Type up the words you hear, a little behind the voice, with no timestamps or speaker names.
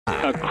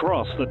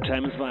Across the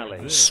Thames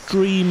Valley.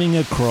 Streaming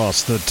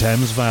across the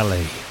Thames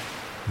Valley.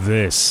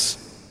 This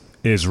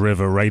is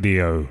River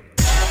Radio.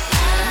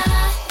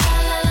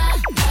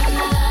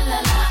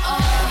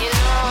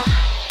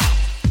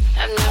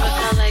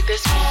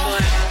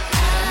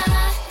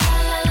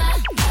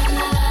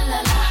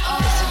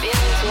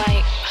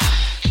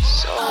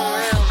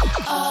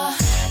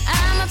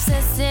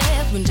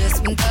 When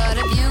just when thought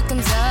of you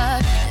comes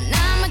up, and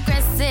I'm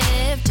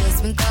aggressive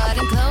just when thought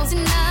I'm close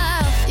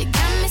enough. You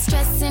got me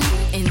stressing,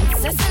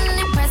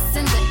 incessantly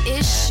pressing the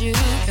issue,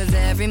 cause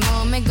every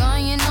moment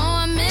gone you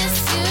know I miss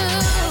you.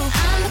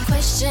 I'm the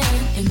question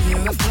and you're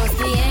of course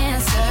the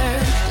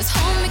answer. Just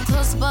hold me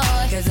close boy,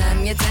 cause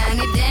I'm your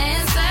tiny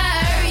dancer.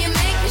 You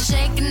make me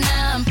shake and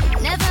I'm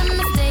never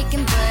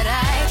mistaken, but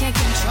I can't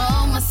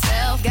control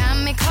myself. Got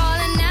me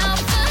calling out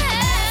for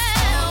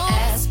help.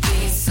 SOS,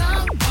 please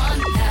someone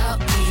help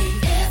me.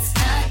 It's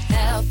not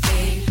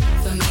healthy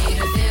for me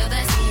to feel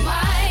this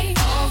way.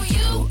 Oh,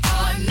 you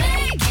are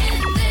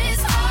making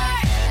this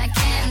hard. I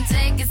can't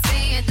take it,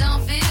 see it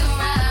don't feel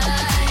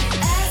right.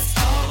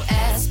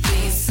 SOS,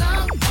 please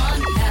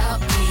someone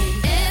help me.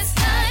 It's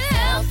not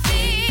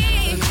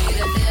healthy for me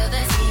to feel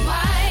this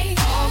way.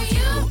 Oh,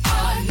 you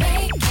are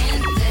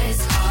making this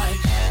hard.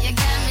 You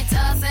got me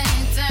tossing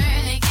and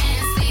turning,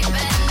 can't sleep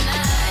at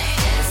night.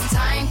 This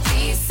time,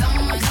 please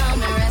someone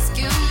come and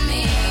rescue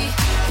me,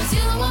 cause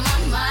you on my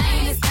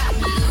mind, it's got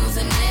me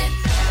losing it.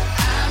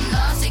 I'm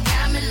lost, you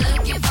got me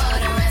looking for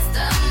the rest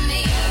of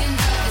me.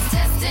 Love is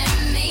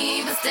testing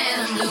me, but still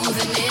I'm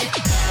losing it.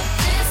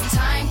 This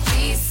time,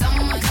 please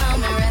someone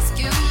come and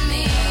rescue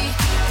me,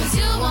 cause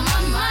you on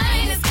my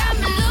mind, it's got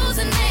me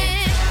losing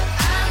it.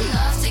 I'm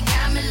lost, you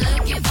got me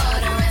looking for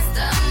the rest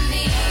of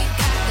me.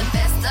 Got the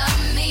best of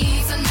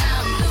me, so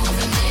now I'm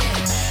losing it.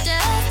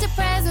 Just your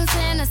presence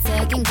in a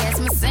second, guess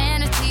my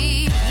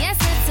sanity. Yes,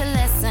 it's a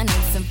lesson,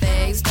 it's a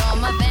phase, all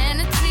my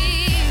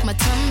vanity. My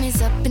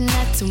tummy's up and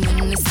that's when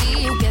I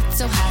see you get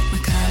so hot. My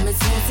common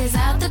sense is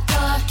out the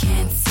door,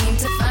 can't seem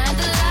to find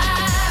the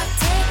lock.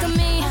 Take on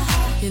me,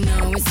 you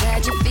know it's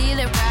sad you feel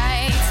it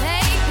right.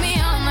 Take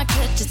me on, I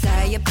could just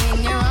tie up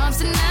in your arms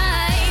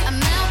tonight.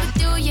 I'm out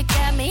with you, you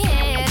got me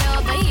head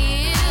over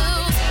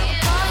heels.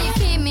 Boy, you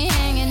keep me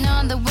hanging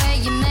on the way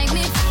you make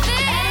me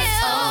feel.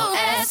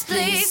 SOS,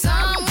 please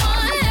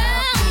someone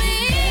help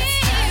me. It's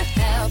not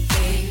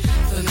healthy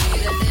for me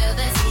to feel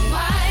this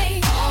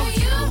way. Oh,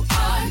 you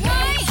are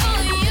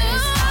making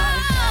this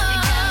hard. You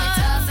got me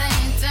tossing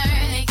and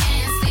turning,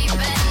 can't sleep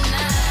at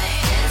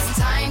night. This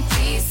time,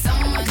 please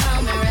someone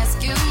come and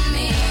rescue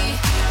me,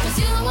 cause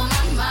you on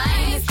my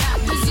mind, it's got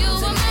me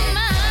losing it.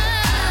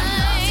 I'm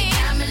lost, you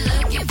got me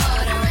looking for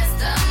the rest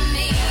of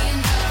me.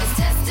 Love is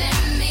testing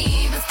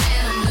me, but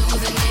still I'm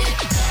losing it.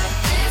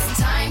 This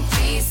time,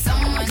 please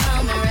someone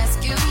come and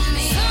rescue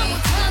me,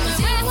 cause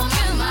you on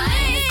my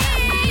mind, it's got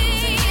me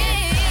losing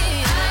it.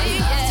 I'm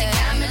lost, you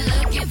got me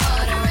looking for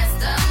the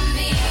rest of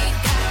me.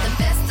 Got the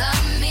best of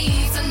me,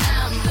 so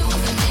now I'm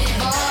losing it.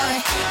 Boy,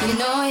 you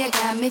know you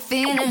got me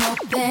feeling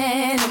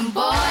open, and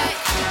boy,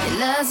 your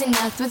love's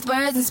enough with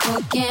words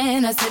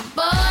unspoken. I said,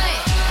 boy,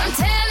 I'm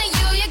telling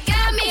you, you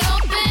got me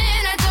open.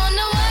 I don't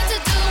know what to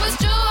do, it's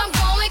true, I'm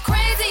going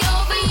crazy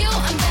over you.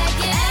 I'm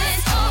begging,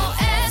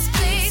 SOS,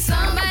 please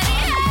somebody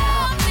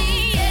help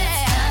me.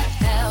 It's not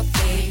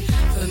healthy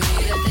for me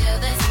to feel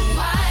this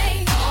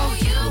way. Oh,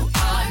 you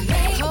are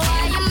making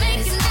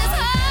this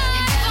hard.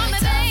 You got me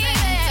tossing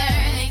and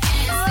turning,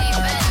 can't sleep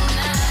at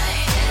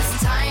night. This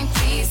time,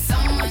 please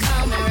someone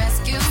come and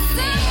rescue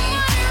me,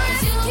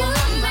 cause you on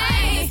my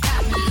mind,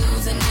 got me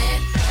losing it.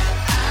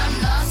 I'm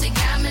lost, you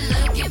got me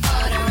looking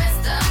for the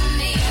rest of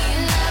me.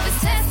 Love is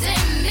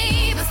testing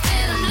me, but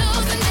still I'm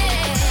losing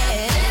it.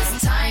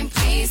 This time,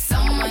 please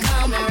someone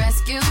come and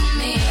rescue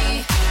me,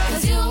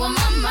 cause you on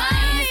my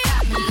mind,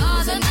 got me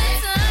losing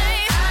it.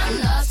 I'm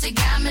lost, you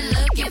got me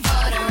looking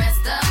for the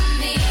rest of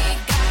me.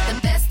 Got the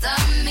best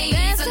of me,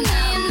 so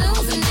now I'm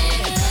losing it.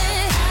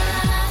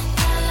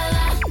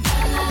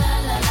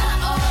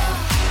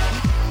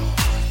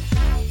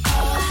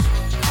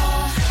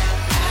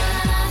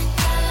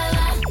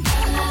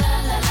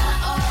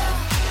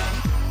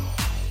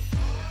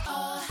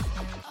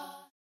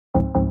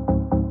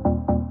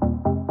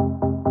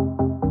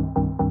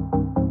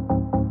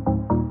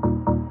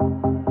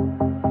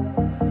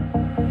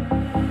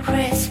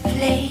 Press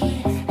play,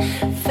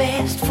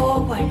 fast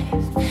forward,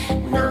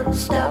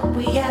 non-stop.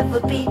 We have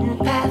a beaten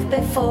path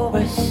before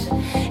us.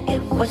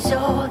 It was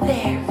all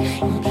there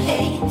in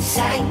plain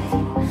sight.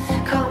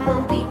 Come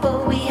on,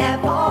 people, we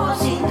have all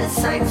seen the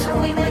signs, so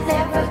we will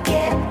never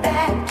get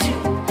back to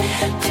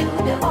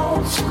the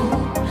old school,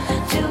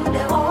 to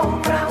the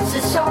old grounds.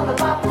 It's all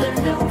about the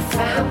new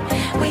found.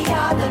 We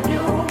are the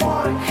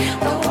newborn,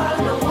 the world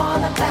know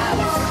all about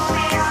us.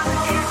 We are the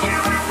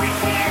future, and we're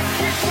here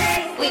to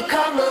stay. We've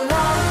come a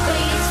long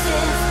way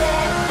since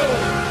that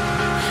day,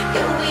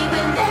 and we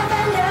will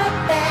never look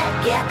back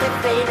at the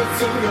faded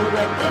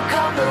silhouette. We've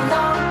come a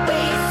long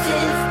way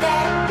since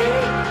that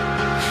day,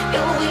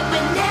 and we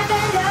will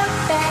never look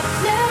back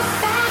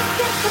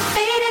at the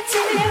faded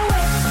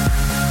silhouette.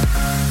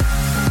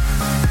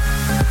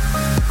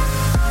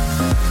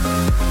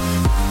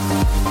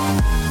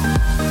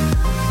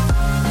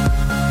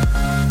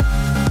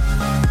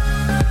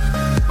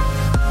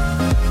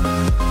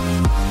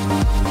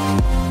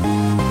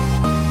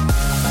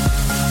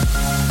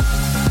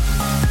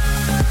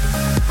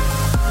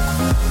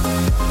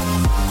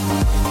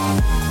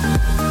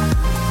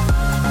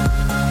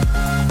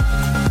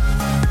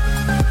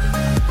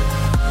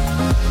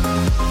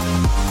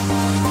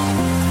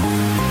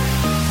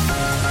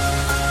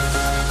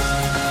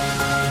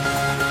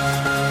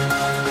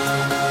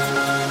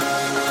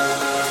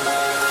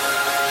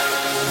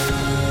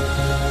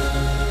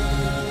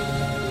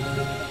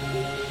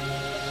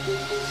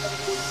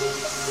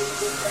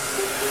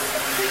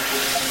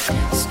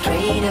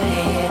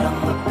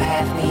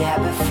 path we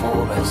have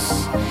before us.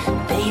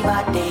 Day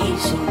by day,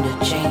 soon the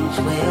change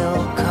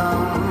will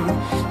come.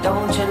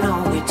 Don't you know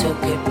we took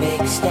a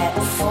big step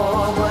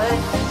forward?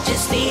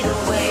 Just lead the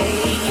way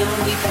and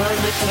we pull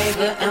the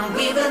trigger, and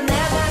we will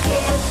never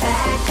get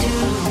back to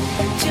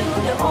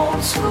the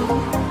old school,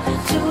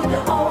 to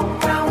the old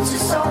grounds.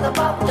 It's all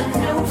about the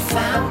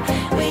newfound.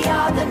 We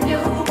are the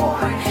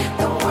newborn,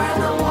 the world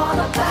know all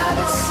about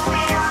us.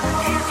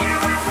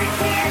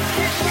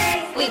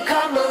 We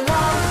come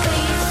along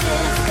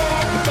since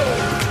that day,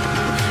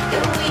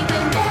 and we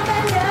will never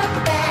look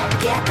back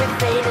at the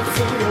faded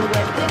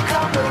silhouette. We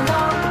come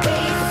along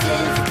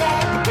since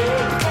that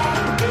day,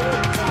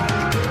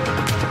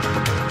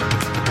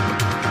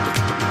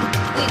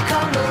 We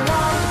come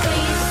along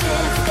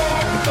since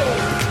that day,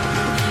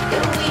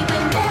 and we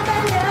will never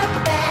look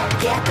back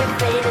at the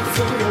faded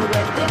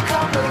silhouette. We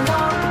come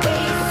along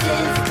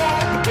since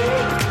that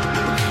day,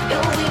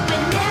 and we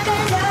will never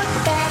look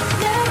back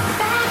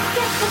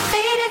at the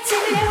faded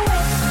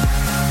silhouette.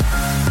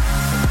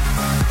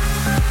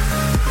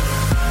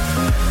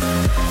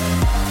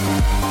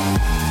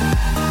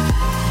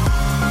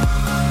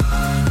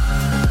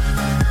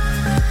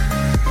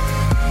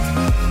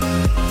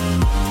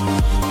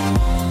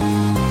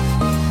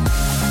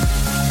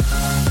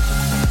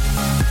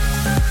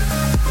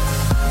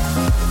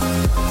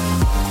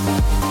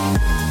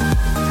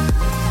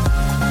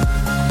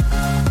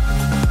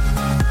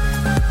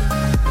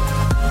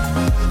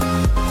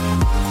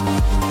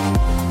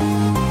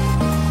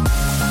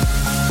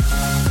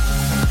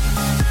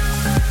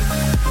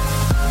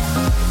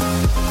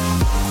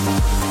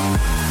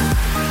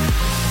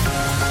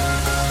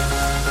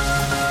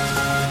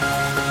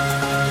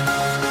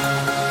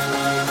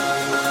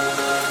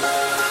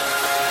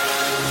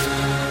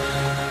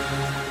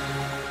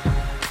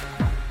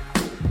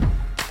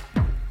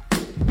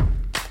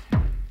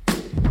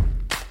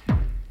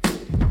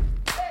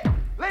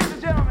 Ladies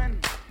and gentlemen,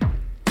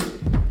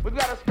 we've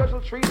got a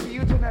special treat for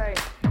you tonight.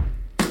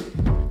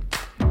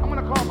 I'm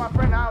gonna call my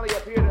friend Ali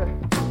up here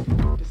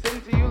to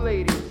sing to you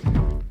ladies.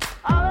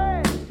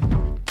 Ali,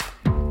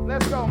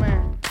 let's go,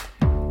 man.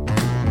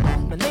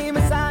 My name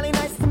is Ali,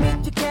 nice to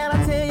meet you, can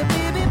I tell you,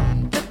 baby?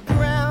 Look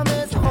around,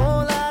 there's a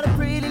whole lot of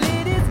pretty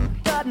ladies,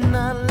 but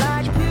none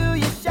like you,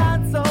 you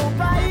shine so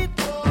bright.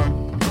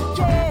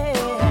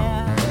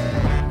 Yeah,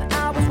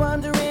 I was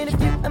wondering if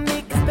you and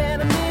me could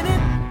spend a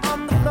minute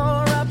on the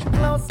floor up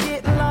close,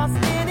 getting lost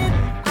in it.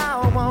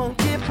 I won't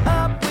give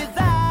up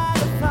without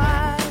a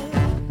fight.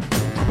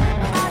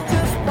 I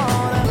just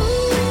wanna,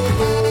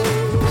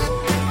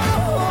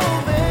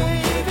 oh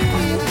baby,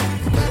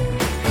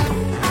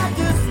 I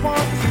just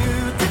want you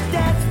to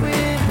dance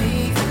with me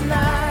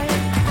tonight.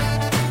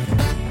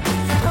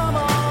 Come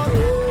on,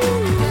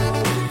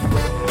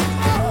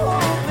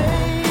 oh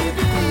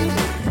baby,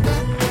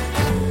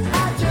 I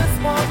just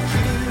want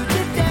you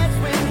to dance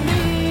with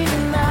me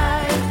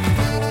tonight.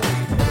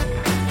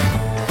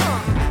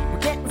 We're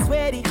getting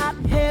sweaty, hot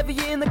and heavy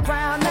in the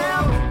crowd now.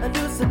 And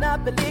loosen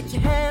up and let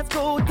your hands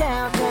go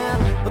downtown.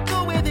 But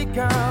go with it,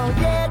 girl,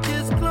 yeah,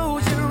 just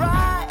close your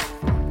eyes.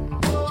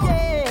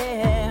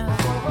 Yeah,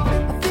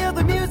 I feel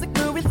the music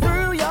moving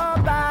through your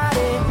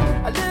body.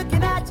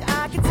 Looking at you,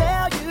 I can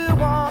tell you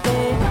want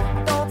me.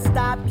 Don't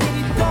stop,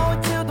 keep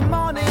going till the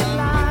morning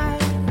light.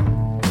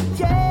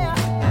 Yeah,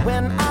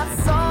 when I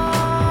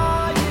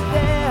saw you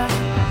there,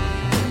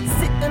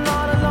 sitting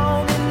all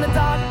alone in the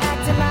dark,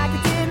 acting like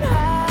you didn't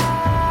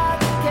have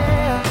to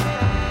care.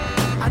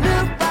 I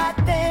knew right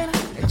then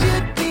that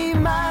you'd be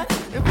mine,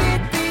 and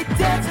we'd be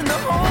dancing the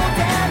whole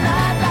damn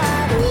night.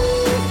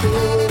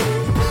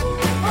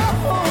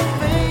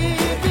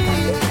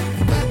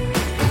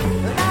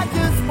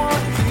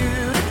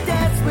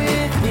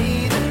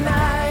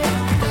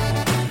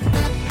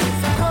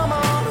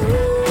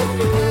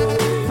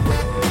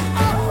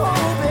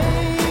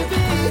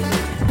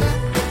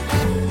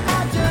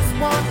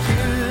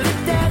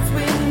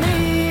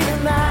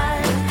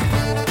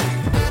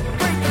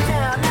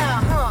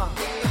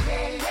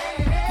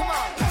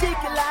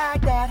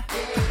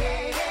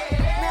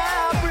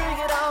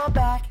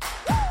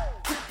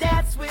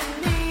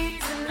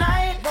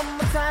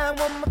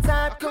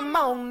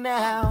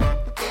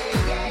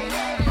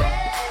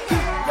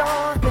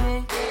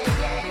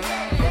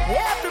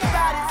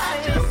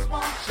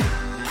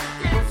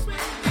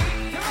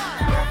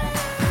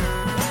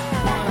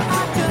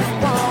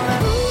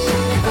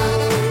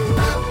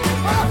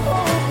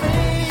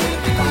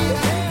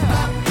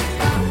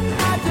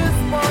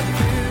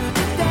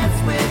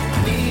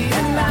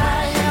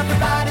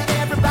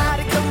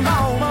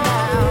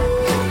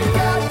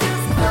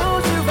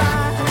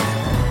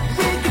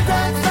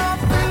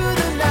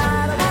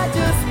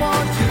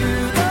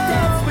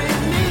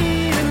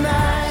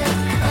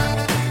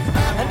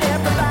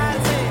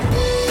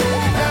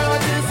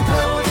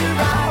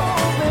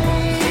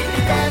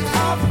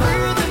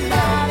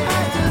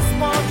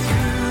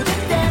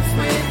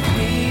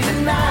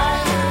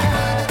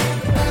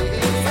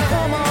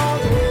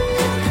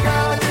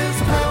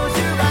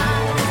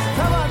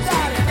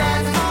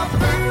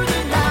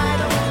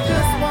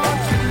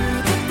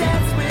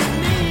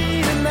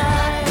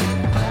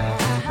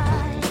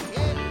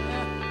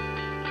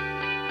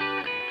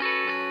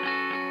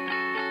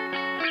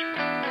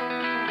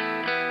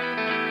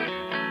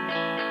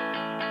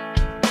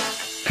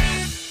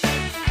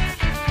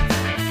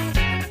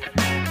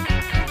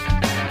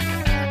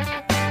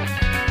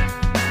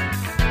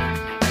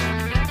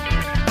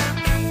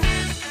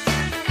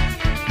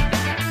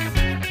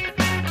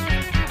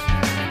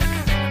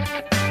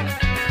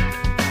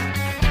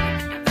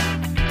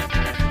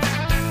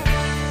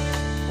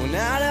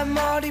 them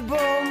Marty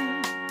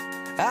bum,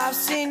 I've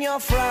seen your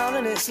frown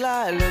and it's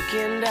like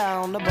looking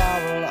down the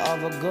barrel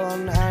of a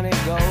gun and it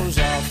goes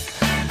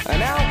off. And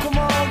how come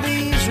all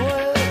these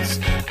words?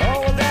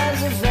 Oh, well,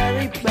 there's a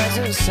very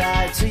pleasant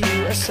side to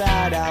you, a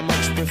side I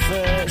much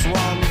prefer. It's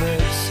one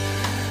that's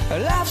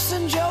laughs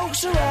and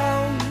jokes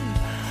around.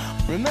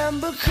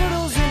 Remember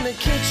cuddles in the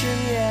kitchen,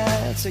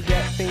 yeah, to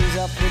get things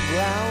off the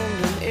ground.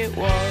 And it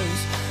was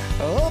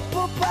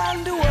up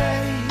and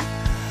away.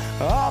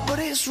 Oh, but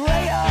it's really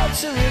hard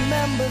to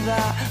remember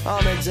that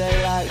on a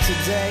day like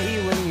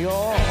today when you're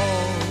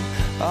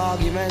all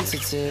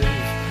argumentative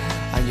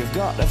and you've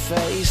got the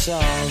face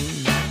on.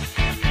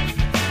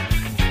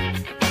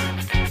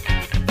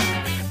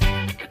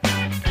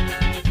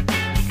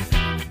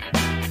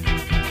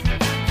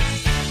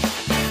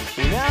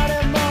 Now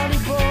them Marty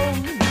bum,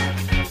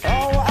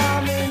 oh,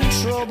 I'm in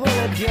trouble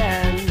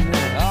again,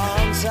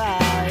 aren't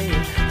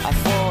I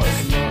thought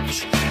as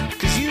much,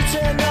 'cause you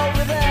turned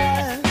over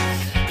there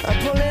and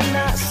pulling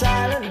that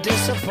silent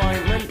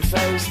disappointment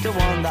face, the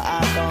one that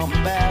I can't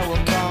bear.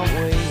 Well, can't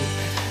we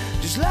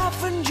just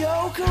laugh and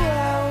joke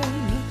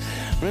around?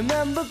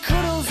 Remember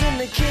cuddles in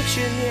the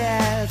kitchen,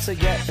 yeah, to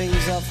get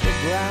things off the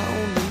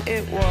ground. And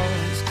it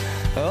was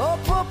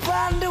up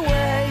and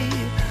away.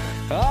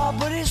 Oh,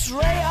 but it's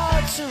really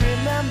hard to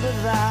remember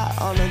that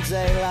on a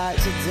day like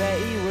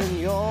today when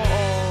you're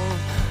all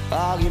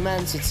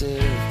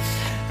argumentative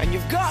and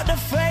you've got the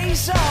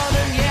face on.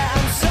 And yeah,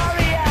 I'm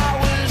sorry I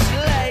was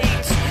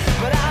late,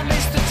 but I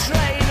missed the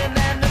train and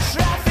then the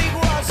traffic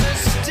was a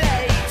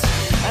state.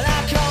 And I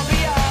can't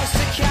be asked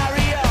to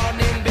carry on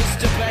in this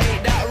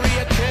debate that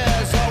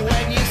reoccurs. Or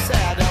when you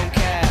say I don't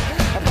care,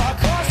 but of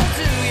course I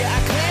do, yeah, I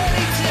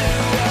clearly do.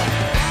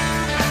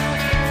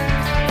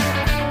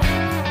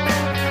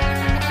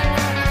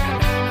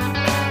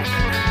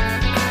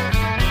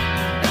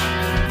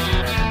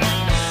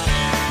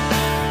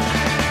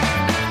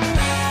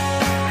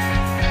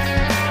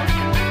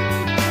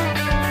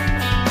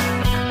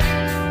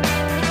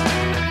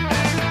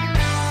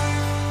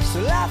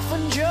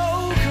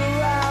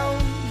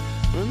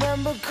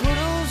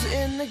 Cuddles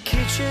in the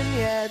kitchen,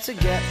 yeah, to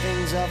get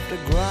things off the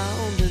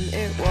ground. And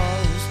it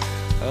was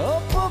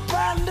up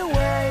and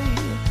away.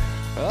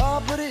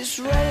 Oh, but it's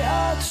really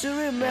hard to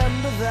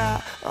remember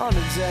that on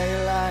a day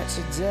like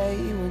today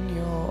when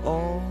you're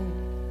all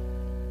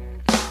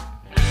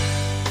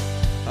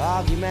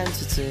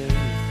argumentative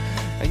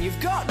and you've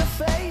got the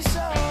face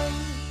on.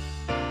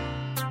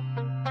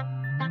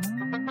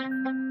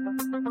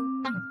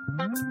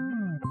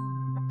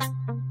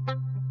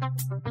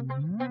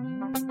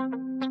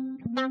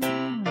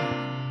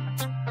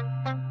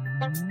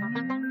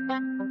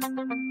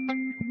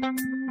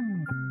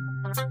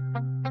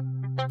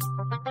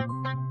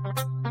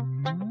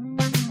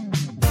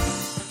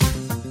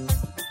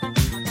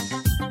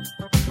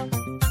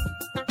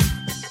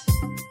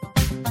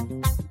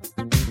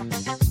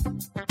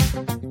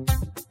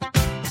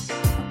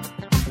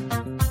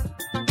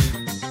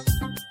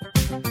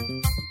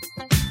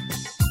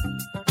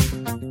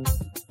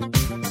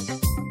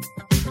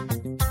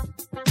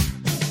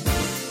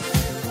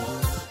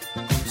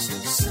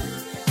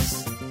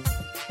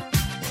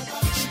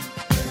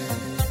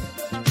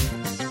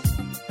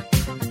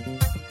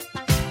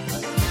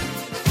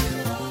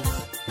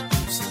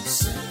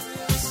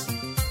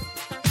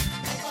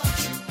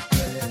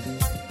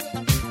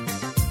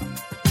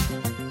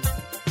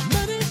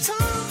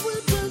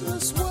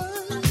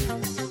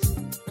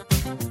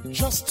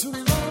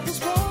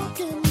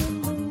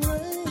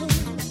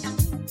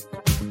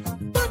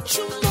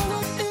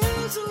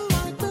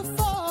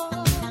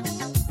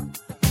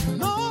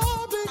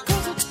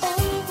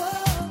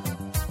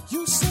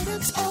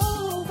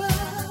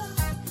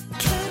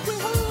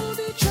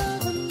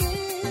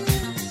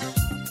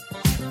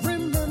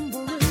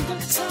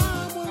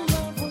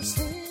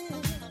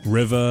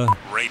 River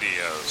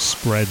Radio.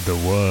 Spread the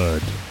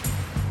word.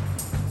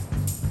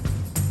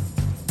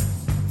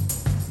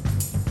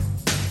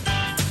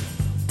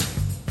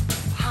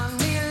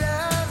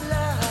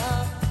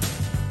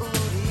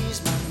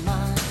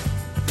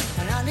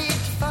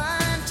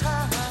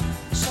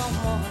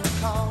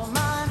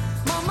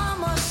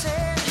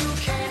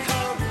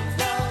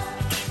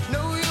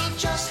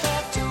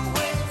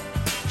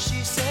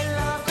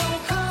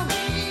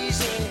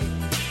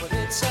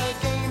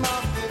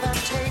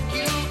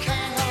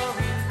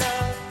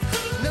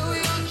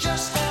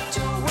 Just have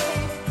to wait.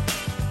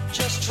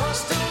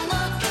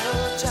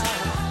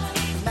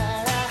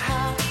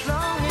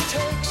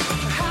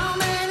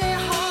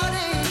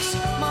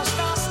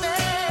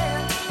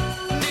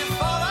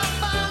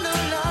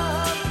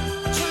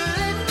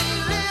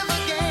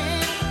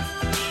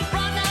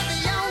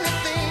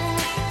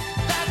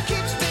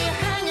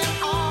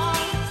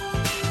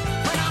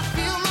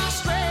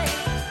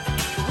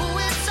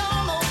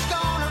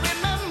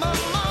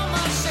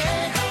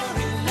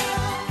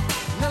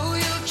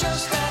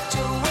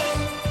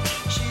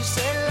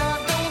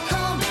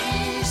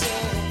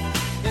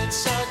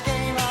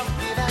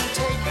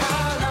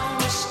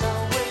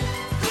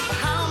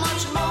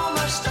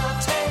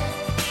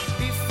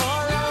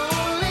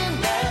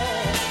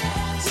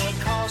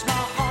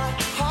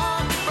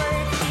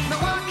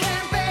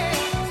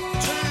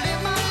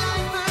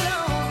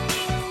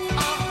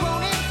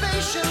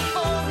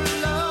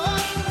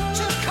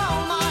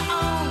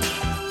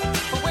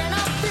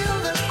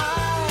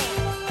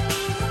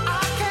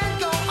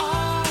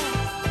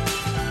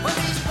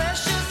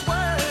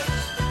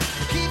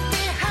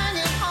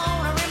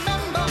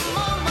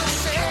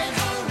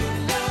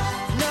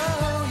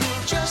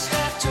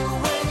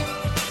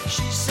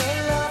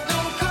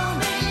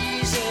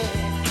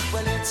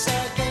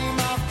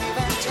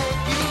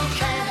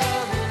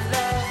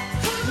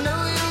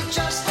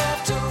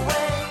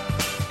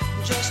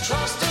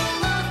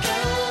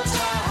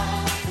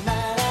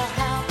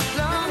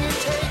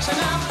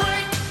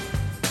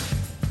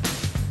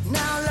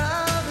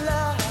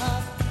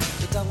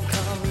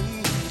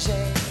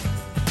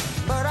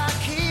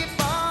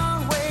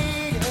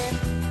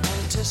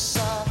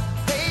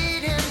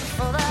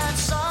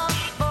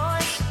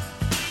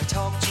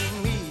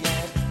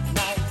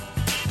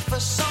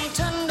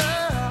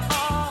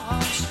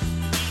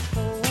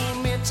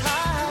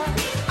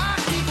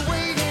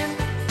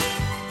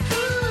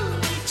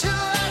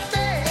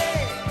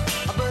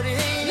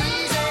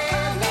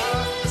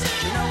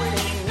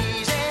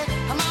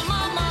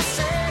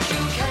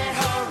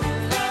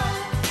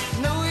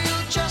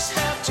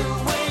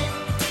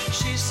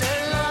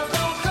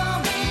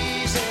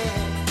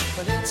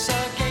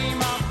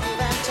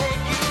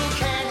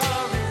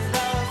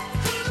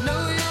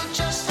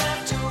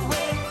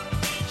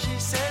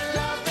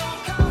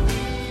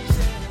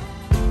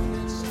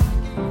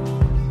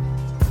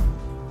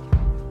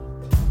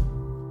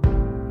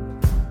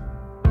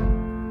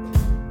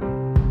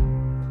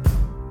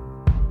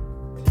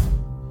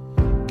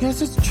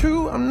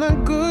 true, I'm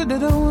not good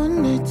at a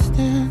one-night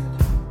stand,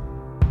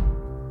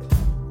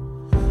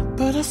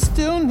 but I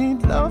still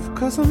need love,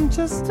 cause I'm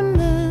just a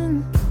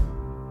man.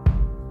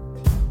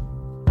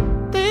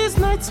 These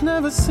nights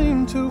never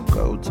seem to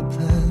go to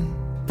plan.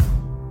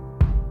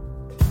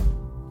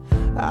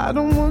 I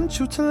don't want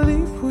you to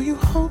leave, will you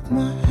hold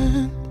my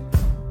hand?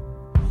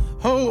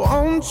 Oh,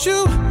 won't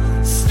you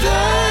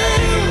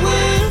stay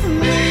with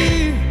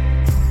me?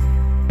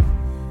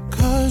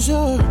 Cause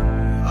you're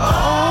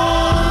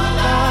all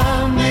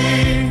I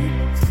need.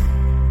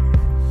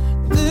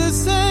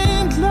 This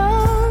ain't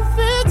love,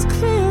 it's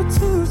clear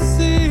to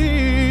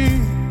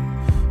see.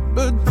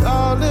 But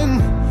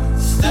darling,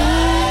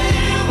 stay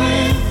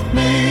with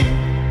me.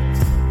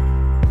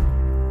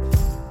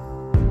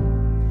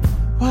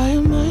 Why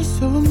am I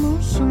so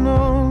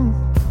emotional?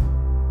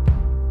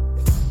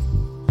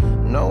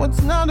 No,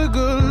 it's not a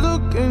good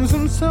look and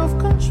some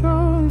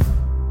self-control.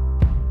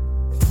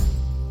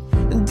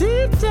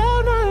 Deep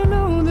down I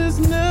know this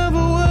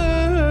never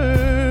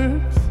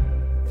works,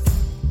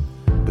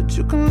 but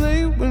you can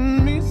lay with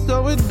me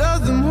so it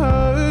doesn't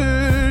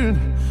hurt.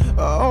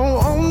 Oh,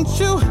 won't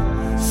you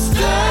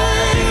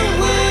stay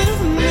with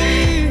me?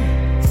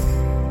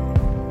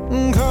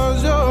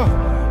 Cause you're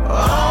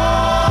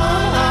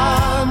all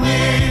I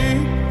need.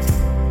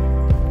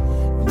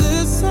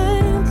 This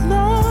ain't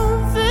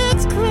love,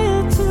 it's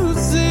clear to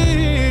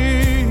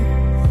see.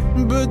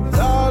 But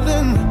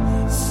darling,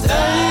 stay.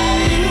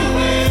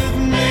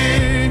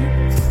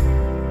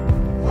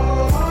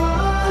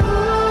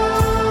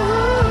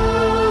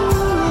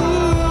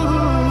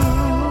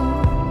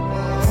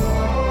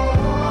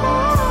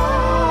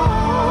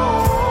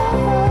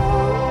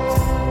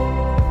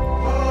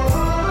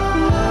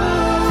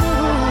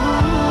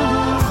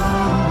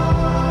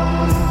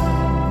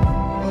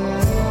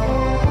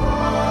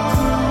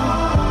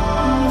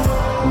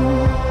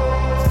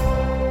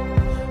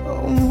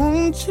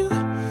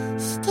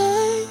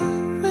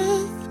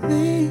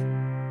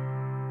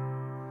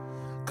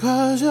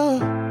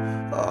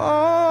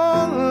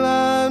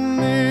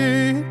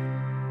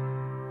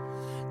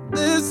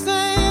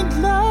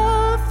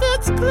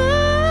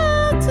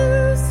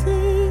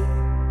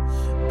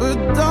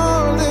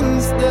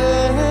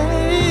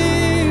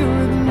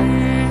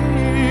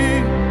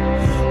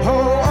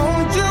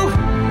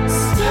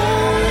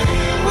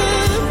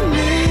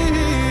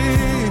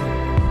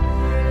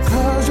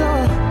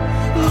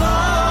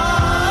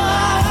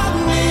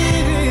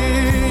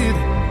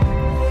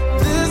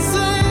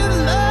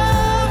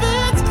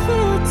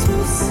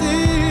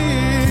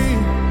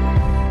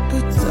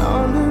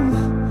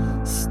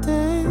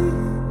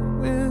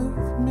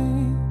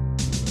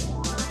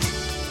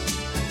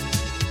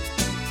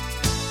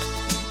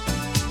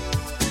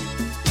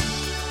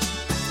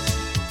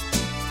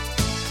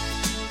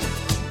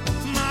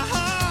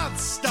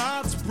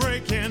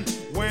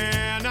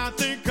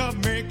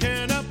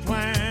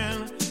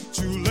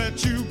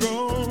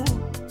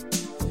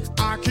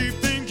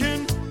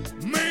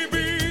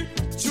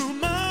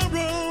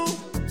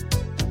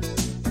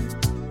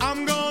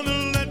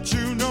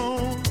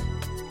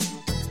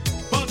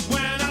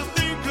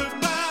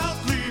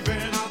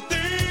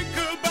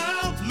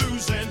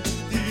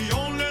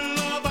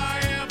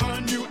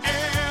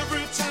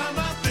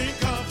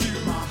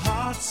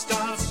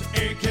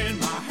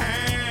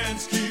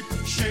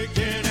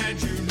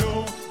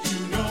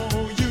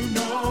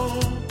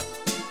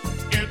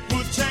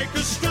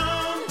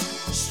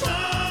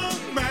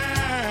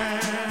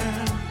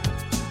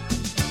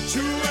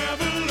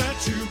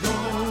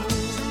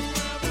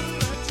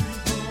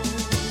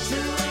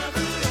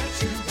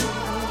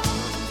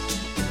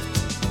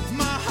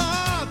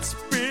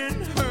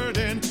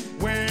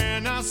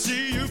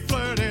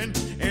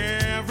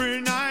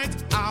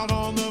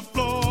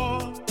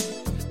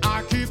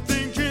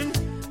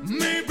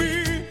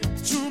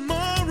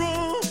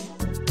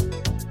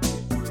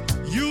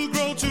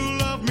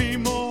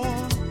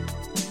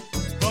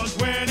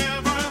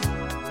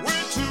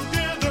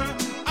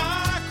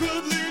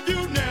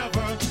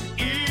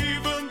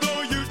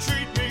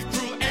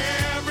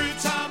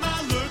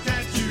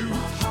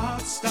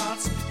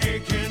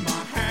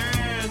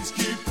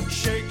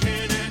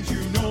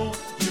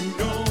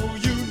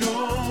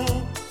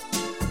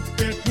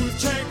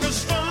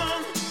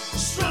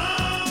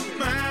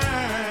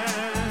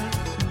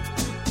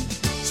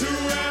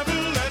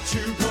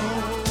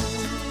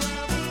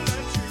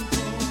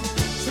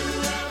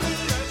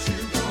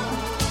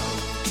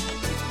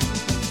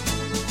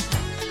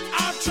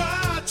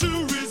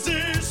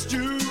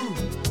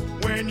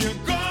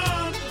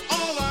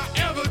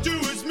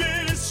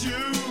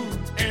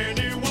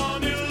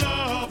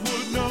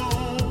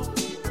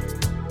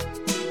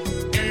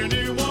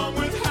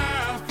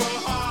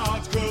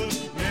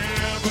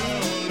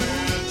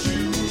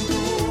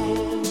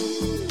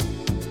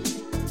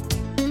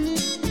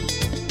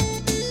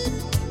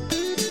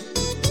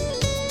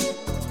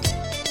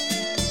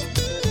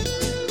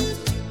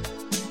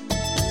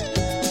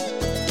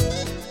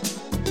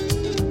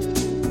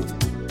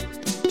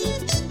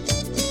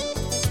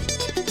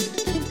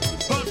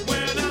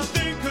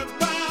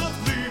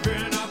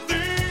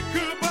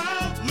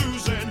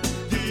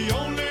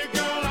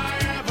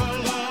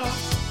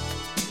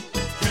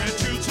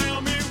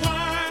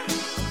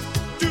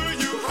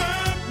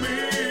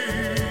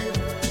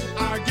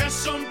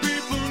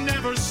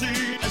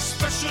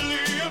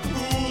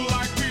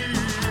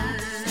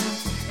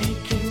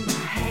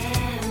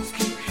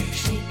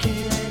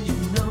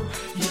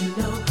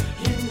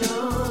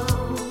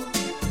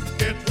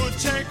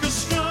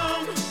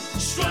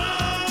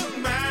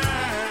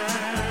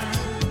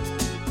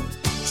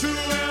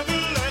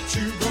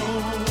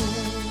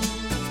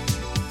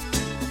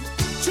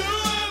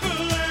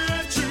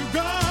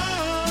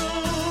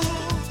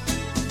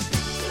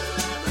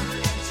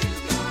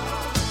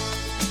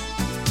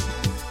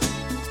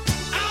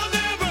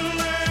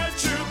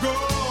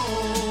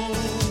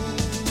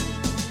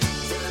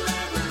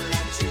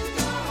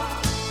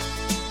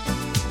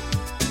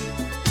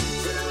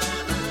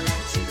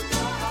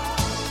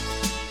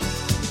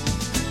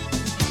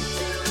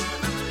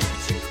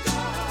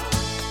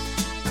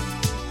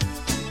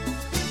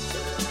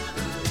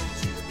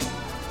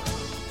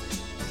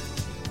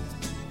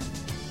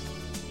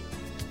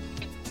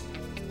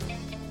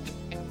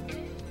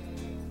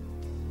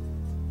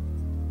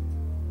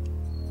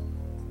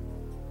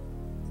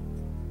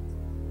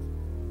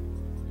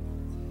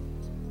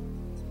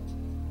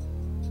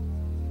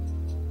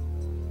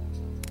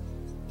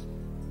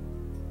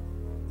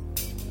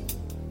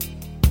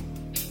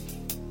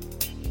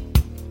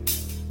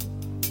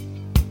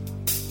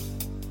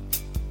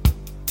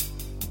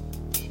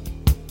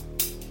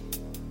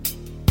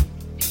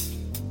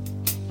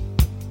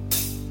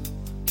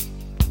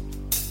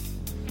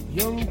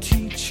 young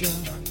teacher,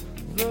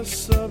 the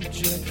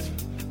subject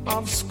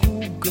of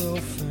schoolgirl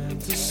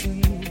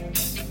fantasy.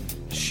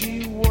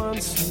 She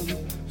wants him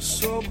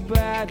so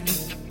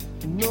badly,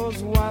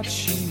 knows what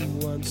she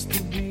wants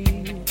to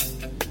be.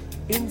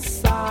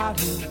 Inside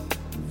her,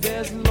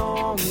 there's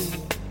longing.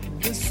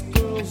 This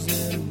girl's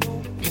an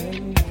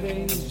open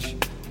page,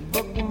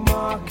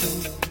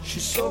 bookmarking.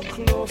 She's so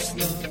close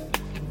now.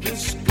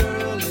 This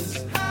girl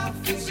is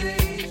half his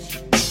age.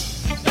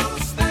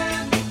 Don't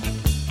stand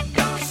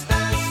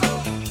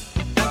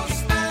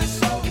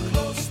so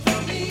close to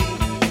me.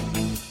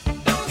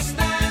 Don't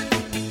stand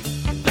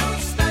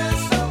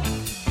so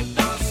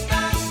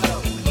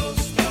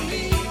close to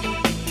me.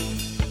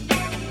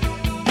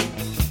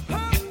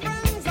 Her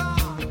friends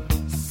are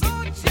so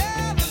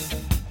jealous.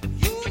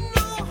 You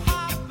know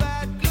how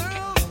bad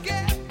girls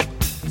get.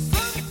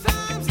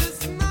 Sometimes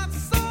it's not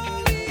so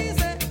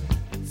easy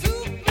to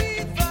be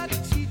the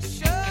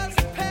teacher's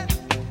pet.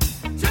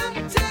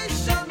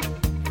 Temptation,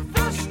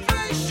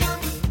 frustration,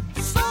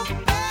 so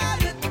bad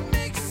it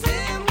makes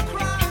him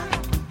cry.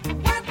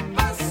 Wet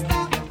bus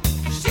stop,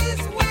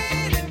 she's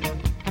waiting.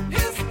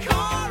 His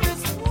car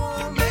is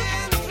warm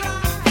and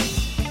dry.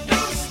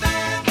 Don't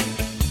stand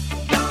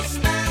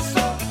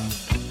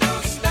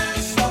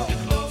so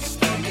close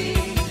to me.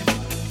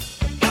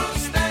 Don't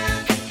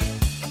stand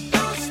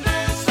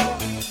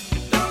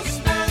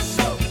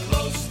so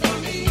close to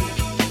me.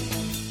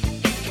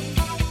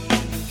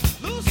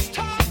 Loose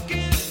talk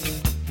in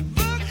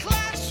the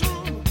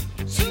classroom,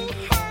 too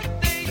hurt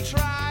they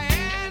try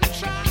and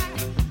try.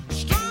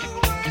 Strong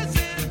words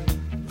in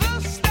the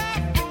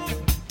staff room,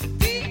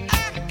 the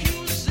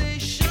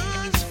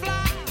accusations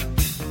fly.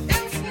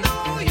 It's no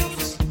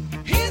use,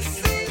 he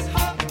sees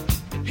her,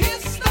 he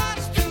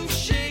starts to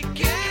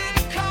shake and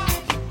cough.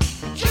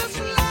 Just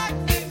like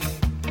the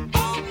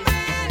old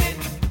man in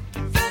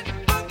that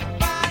book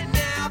by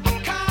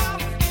Nabokov.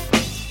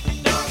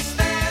 Don't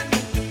stand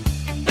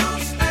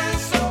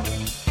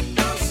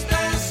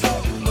so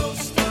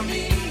close to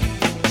me.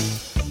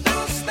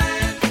 Don't stand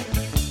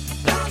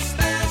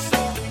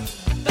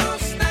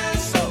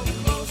so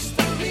close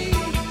to me.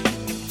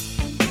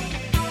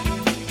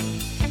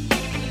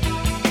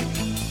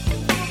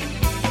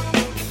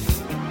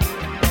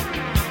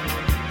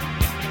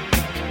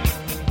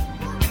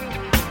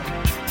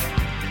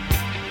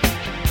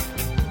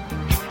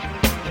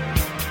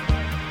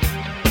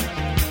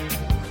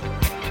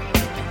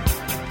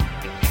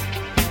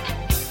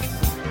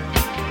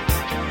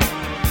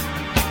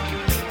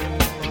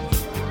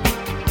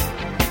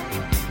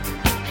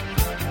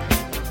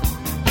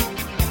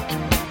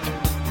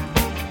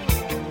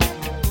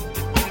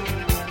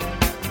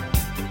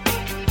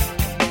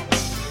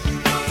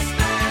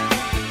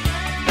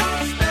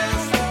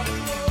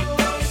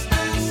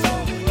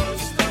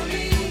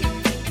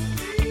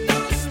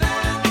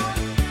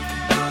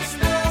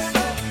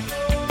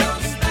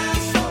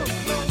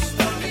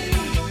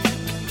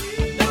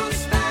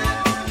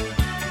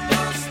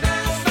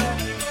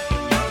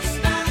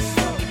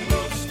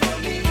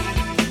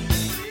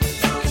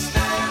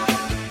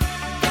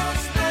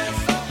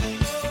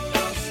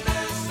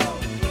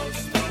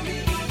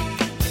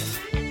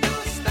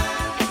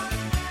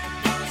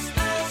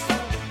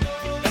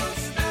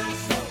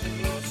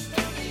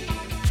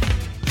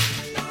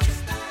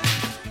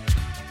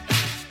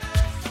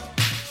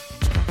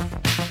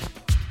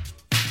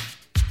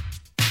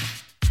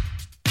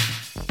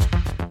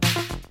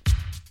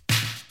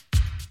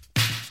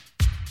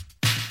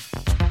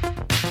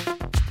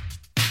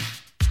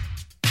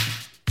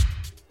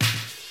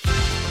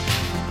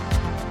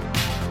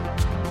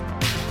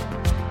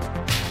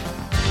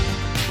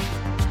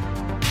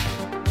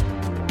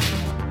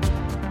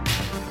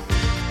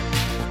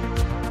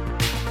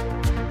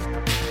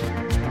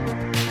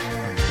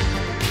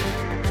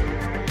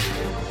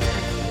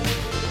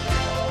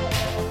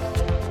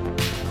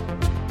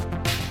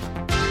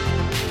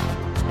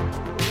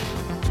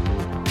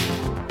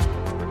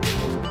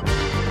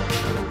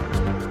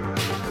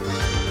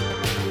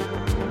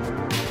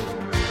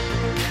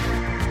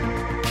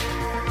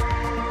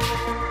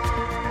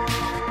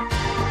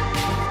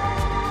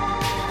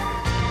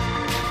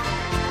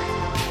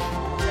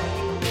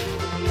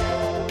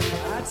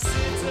 I'd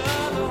sit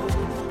alone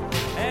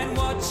and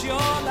watch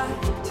your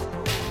light,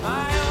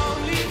 my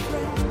only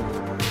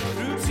friend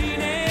through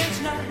teenage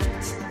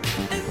nights,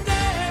 and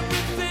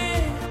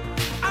everything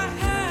I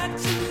had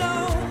to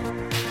know,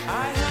 I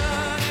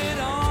heard it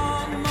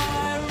on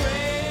my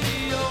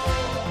radio.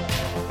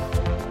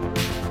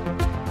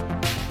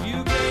 You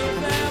gave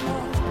them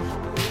all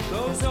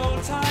those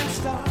old time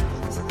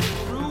stars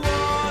through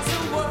wars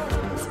and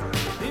worlds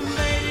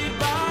invaded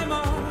by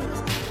Mars.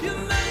 You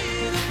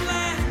made them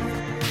laugh,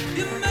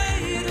 you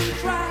made them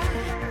cry,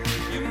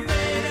 you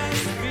made us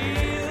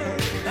feel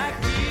like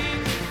we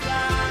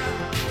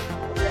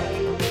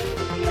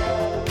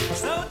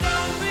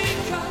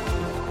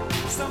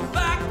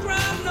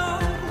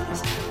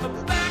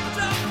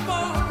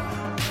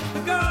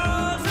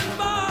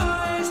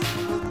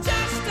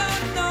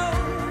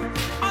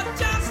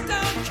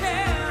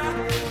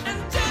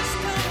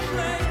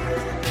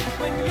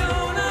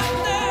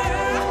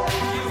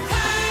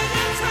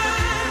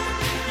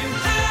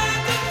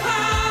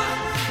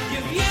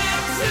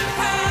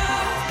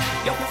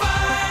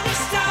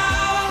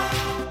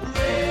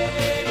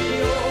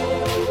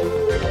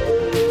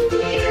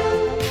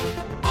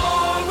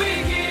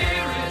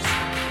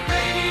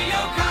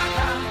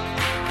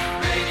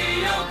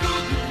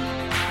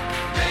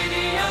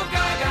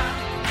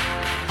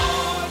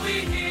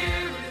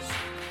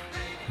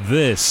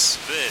This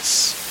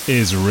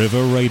is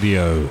River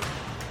Radio.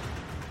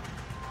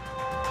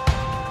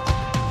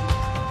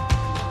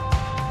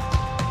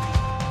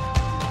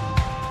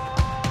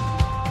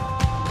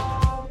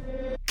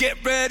 Get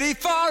ready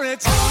for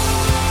it.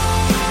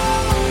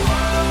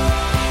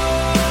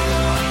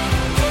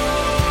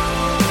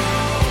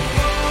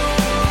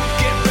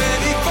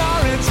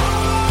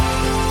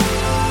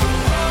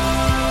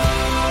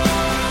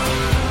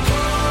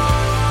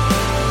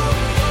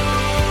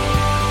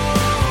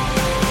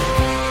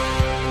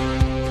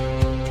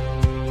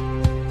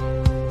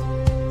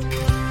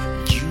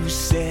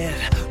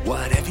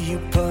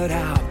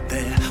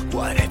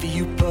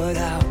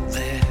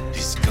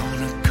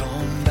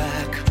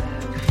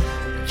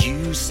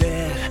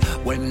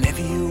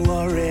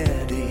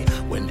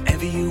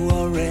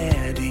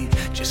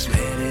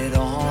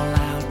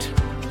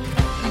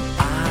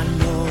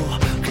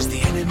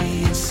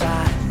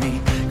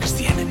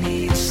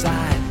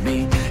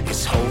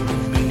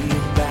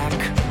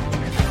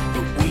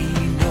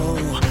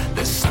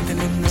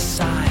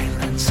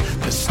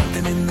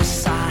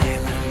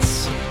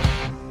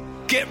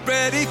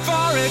 ready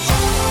for it.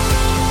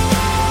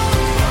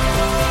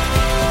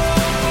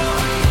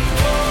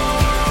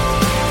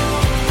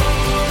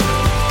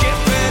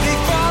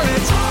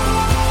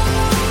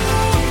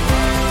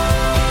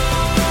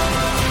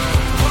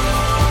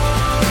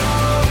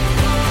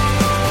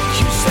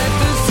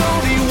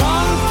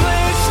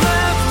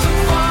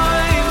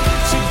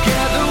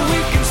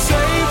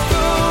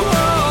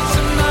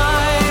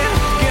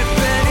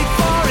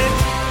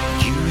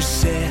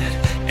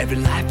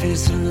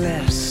 Is a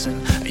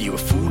lesson. Are you a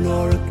fool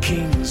or a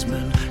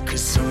kingsman?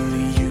 'Cause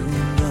only you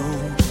know.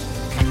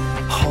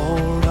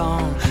 Hold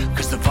on,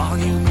 'cause the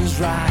volume is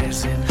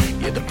rising.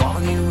 Yeah, the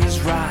volume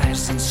is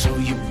rising, so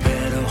you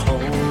better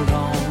hold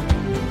on.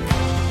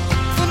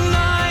 The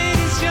night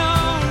is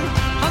young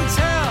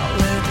until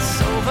it's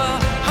over,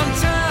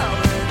 until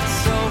it's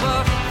over.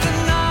 The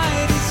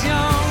night is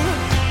young,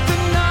 the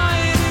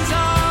night is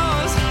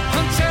ours,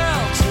 until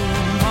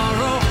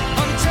tomorrow,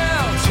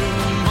 until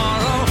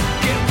tomorrow.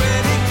 Get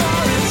ready for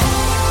it.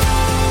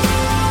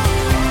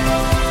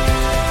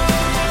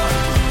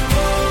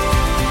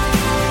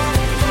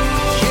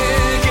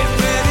 Yeah, get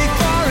ready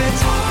for it.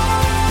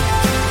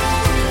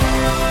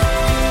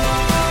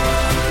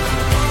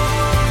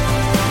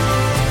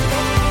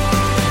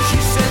 She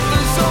said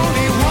there's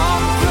only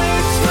one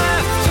place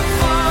left to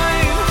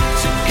find.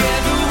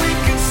 Together we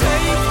can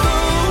save the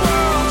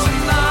world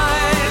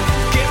tonight.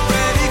 Get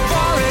ready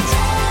for it.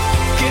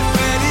 Get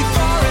ready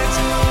for it.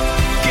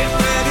 Get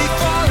ready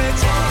for it.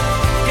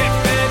 Get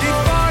ready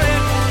for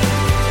it.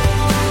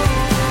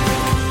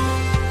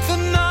 The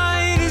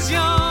night is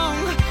young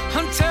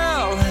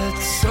until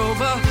it's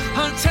over,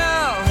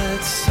 until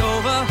it's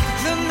over.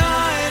 The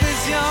night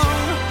is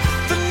young,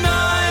 the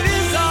night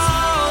is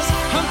ours,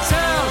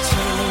 until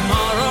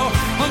tomorrow,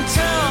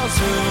 until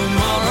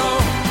tomorrow.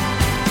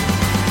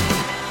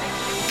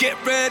 Get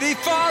ready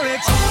for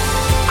it.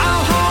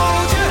 I'll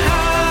hold your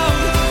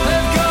hand.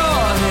 With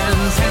good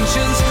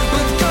intentions,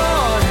 with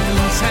good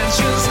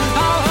intentions.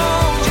 I'll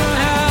hold your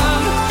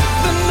hand.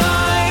 The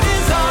night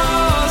is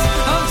ours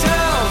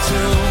until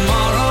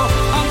tomorrow,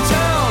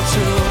 until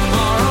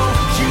tomorrow.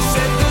 You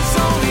said there's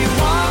only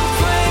one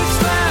place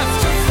left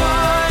to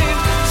find.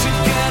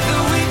 Together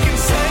we can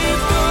save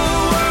the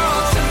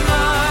world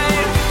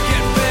tonight.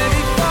 Get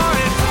ready for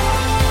it.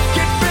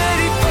 Get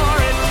ready for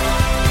it.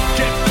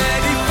 Get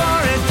ready for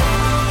it.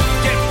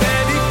 Get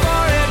ready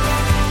for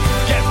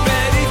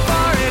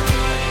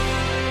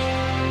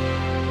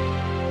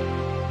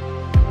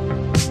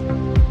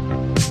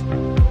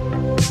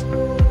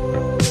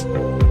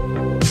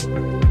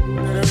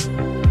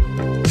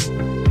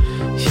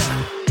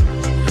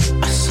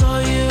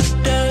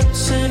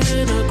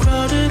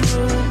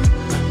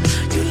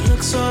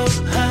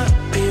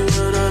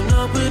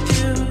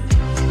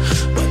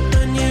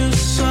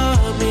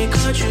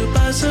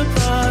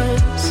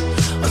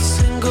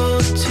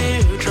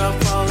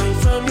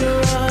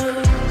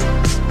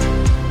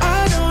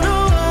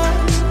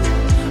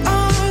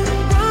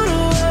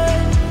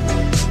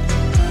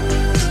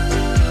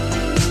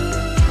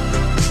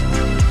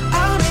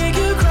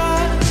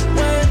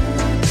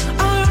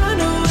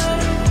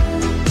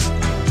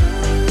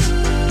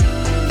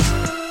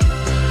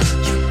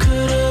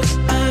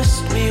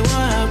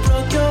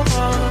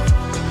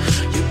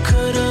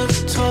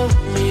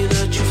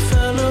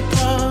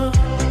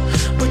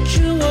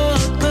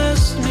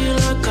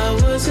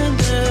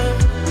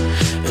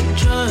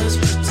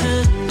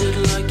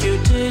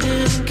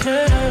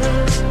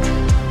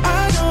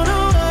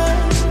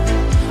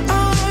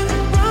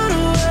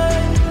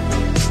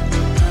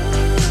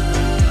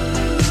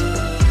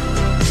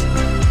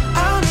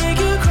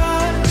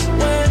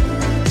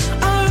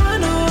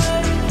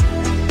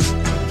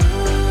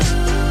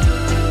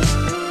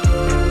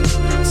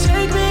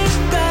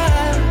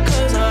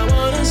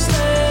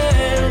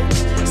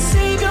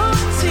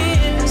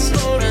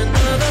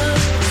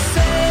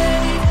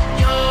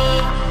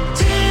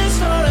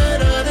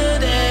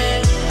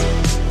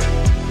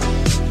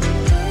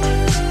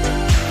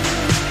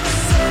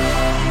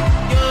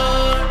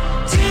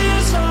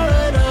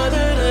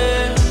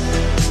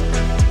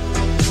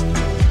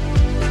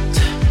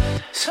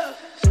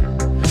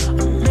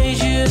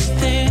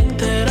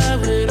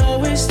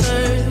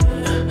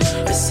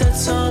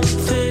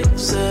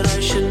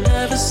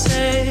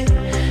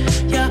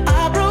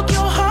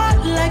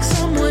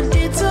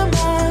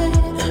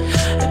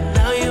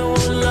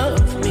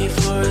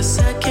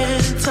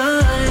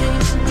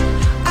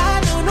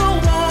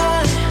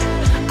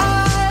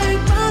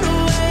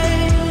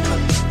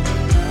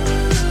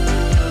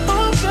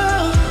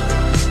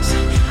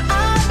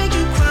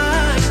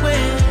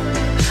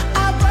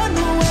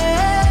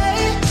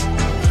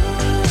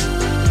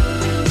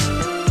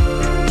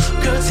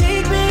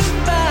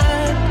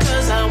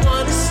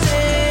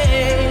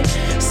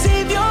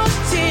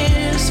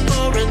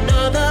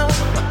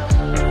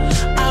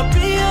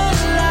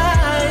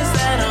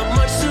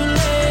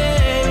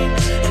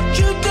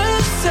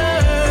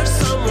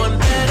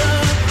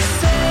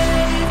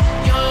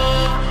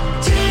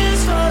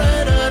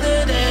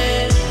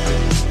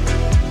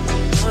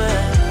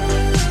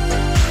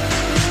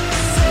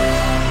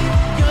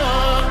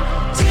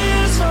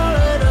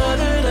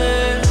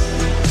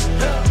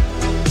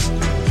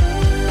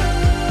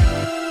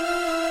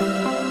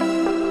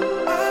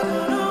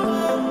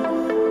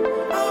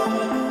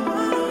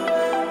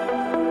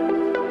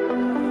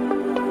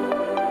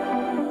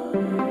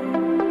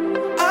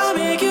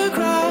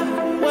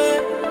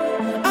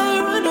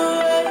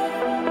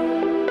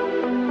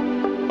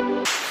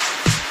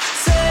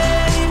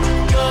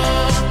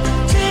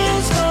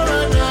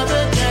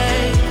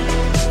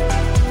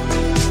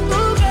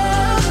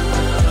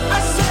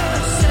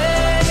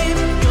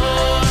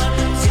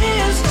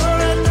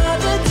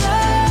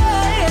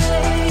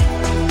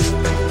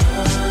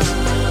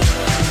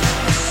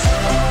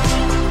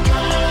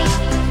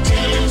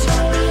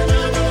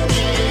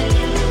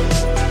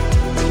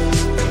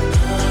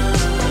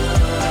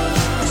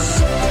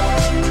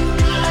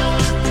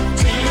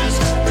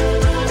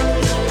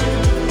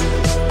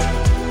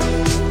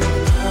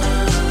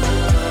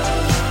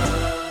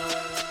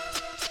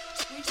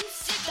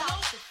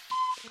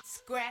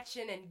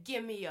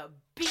give me a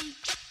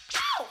beat.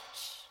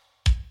 Ouch!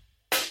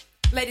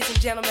 Ladies and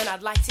gentlemen,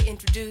 I'd like to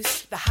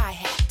introduce the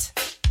hi-hat.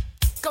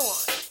 Go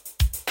on.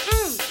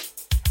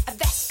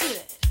 That's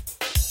good.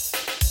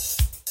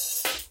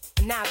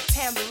 Now the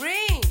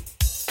tambourine.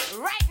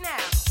 Right now.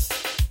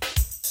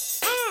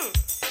 Whew!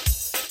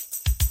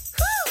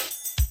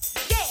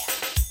 Yeah!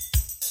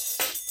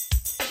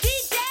 A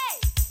DJ!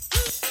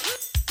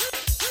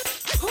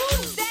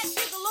 Who's that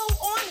gigolo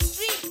on the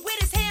street with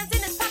his hands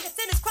in his pockets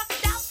and his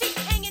crocodile feet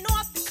hanging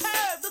off the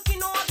curb,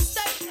 looking all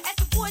disturbed as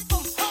the boys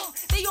from home,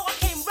 they all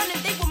came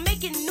running, they were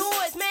making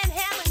noise,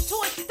 manhandling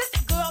toys. That's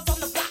the girls on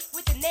the block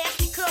with the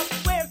nasty curls,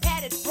 wearing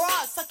padded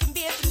bras, sucking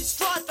beer through the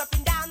straws,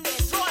 dropping down their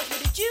drawers. Where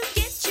did you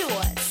get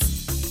yours?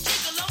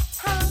 Gigolo,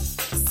 huh?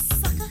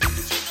 Sucker.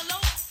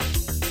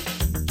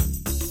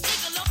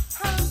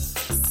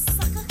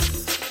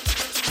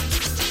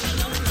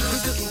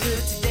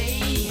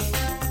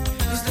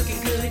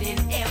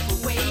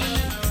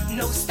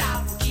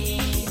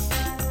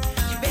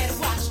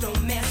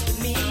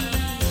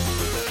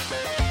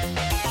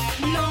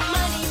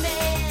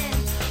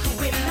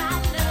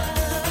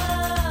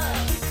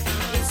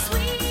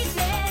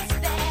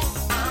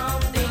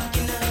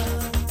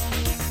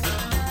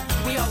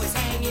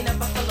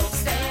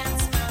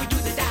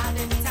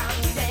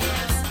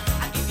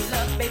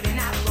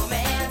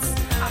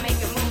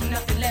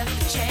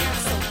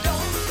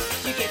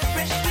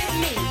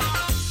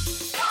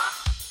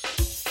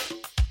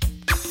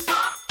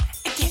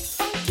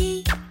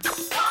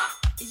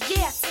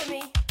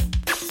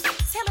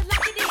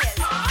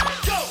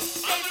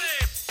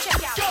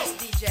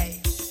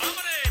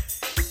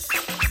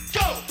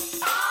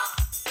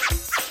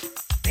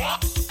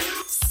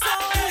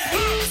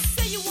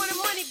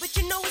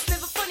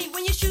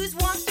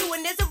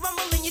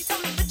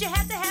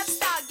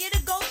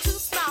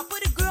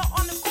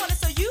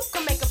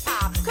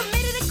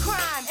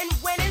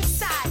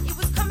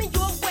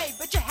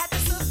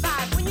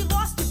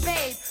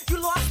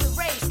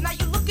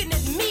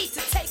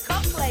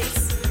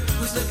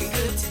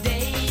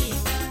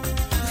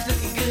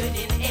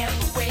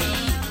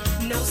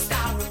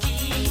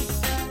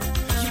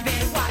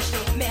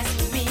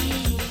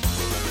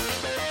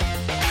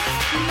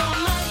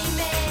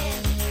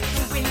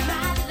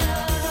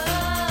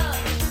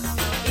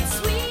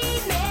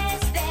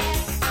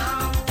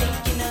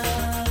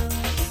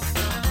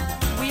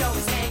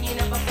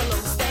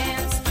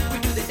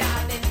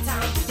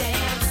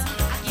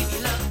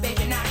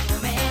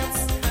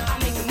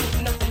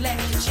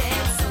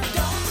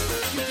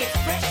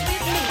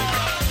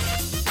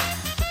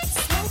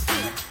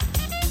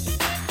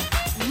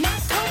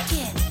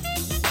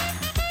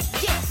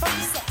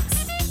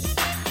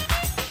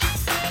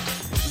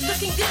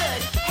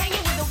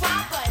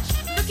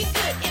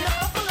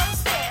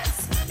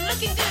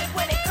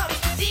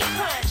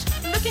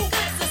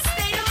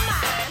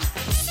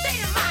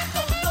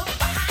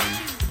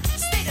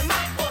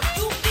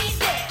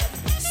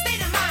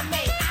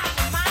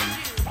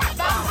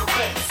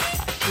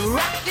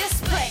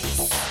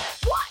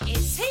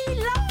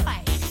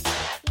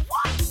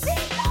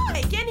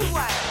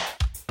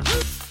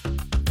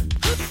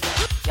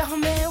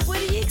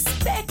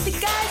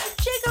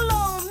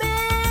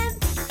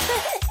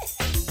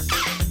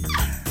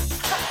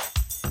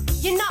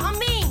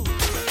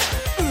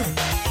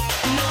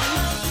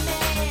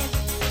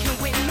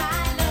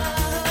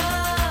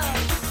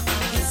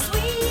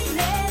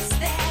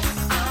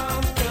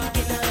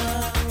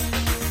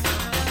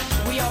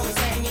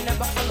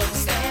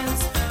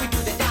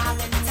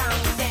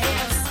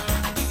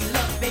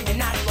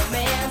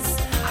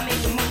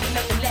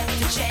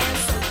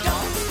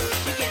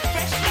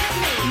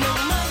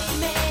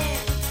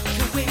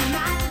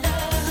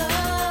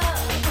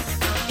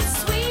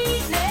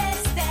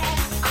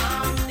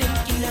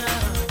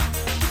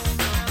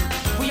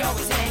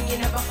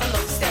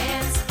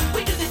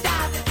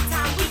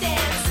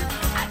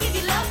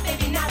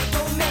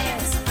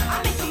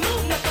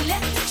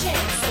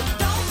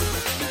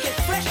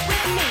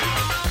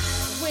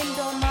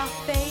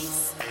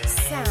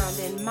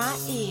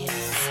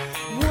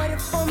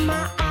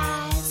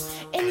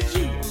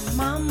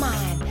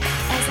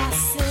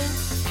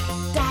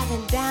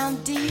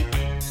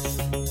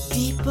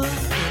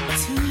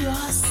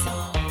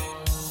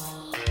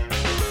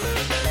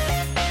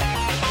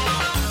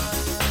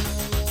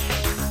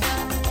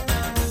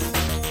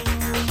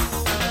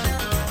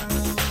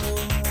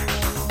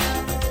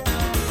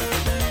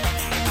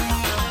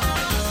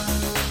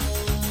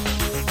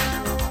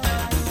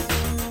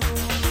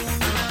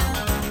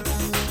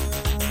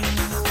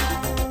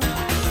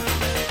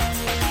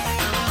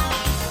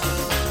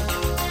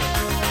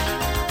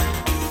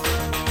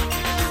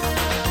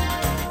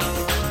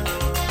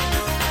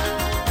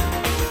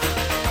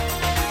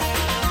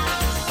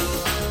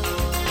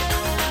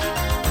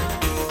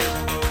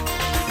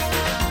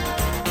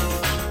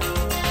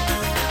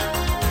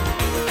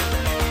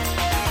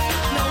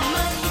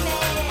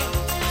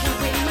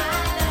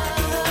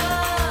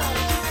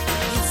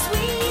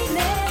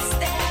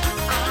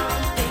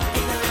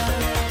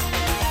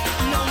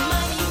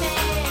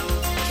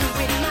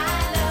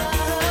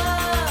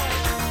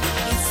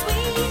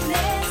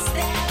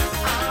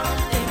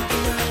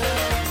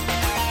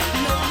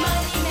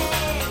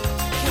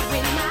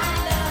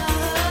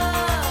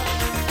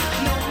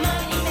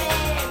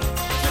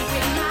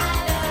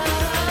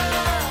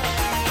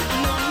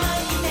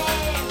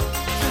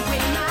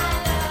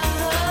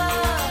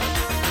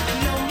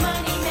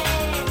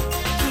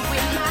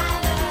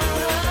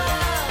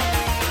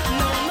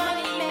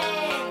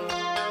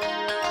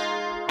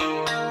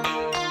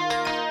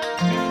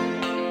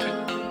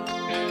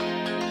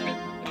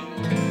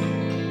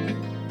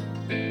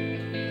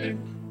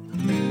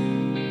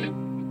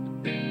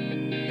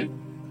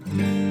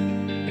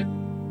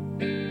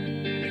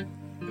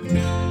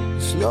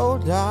 slow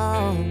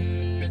down,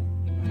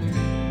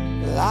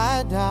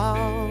 lie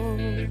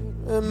down.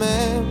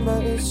 Remember,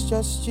 it's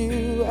just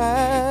you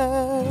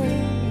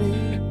and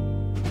me.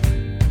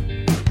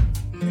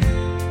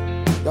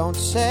 Don't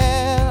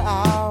sell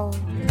out,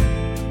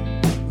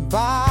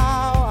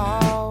 bow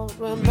out.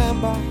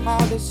 Remember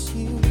how this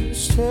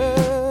used to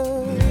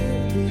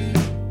be.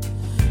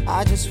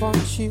 I just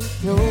want you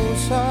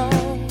closer.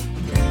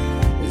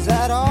 Is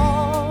that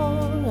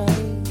alright?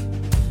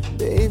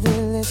 Baby,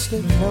 let's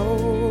get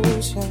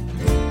closer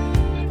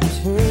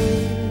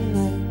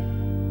tonight.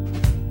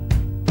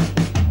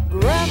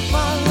 Grant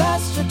my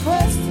last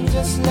request and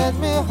just let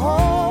me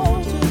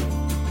hold you.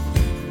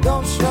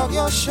 Don't shrug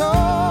your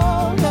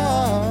shoulders.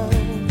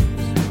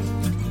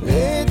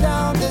 Lay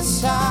down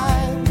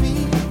beside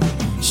me.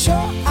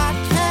 Sure, I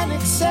can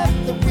accept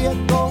that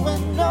we're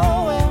going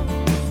nowhere,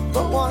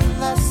 but one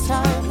last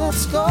time,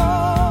 let's go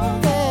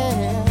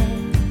there.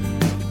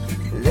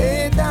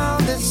 Lay down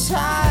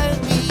beside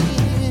me.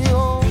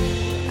 Oh,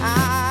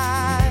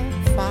 I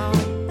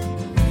found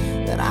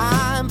that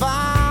I'm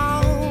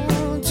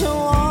bound to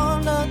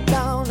wander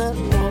down that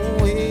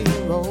one-way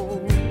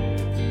road.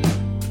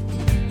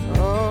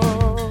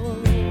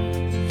 Oh,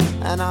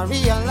 and I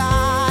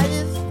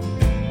realize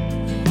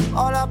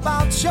all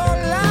about your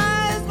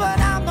lies, but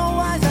I'm no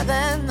wiser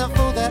than the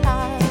fool that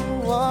I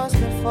was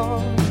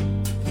before.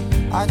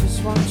 I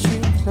just want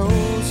you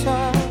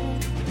closer.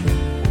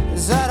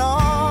 Is that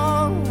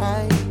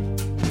alright?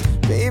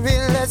 Baby,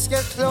 let's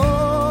get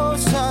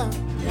closer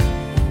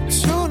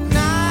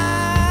tonight.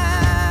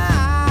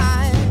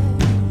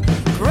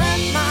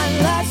 Grant my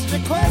last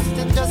request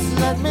and just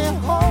let me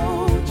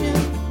hold you.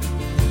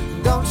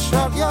 Don't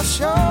shrug your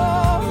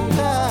shoulders.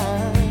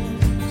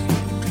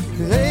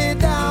 Lay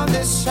down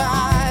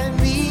beside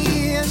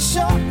me. And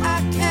sure,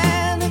 I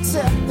can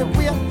accept that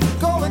we're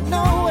going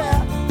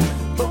nowhere,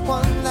 but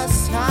one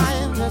last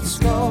time, let's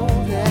go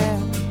there.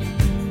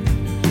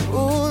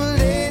 Ooh,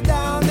 lay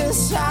down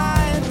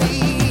beside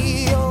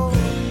me. Oh,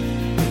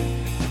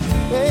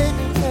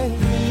 baby, baby,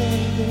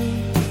 baby.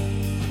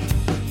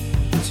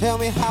 Tell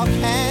me how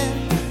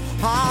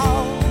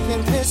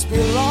can this be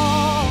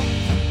wrong?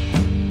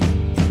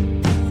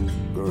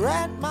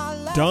 Grant my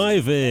life.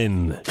 Dive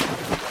in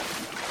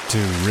to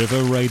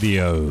River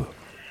Radio.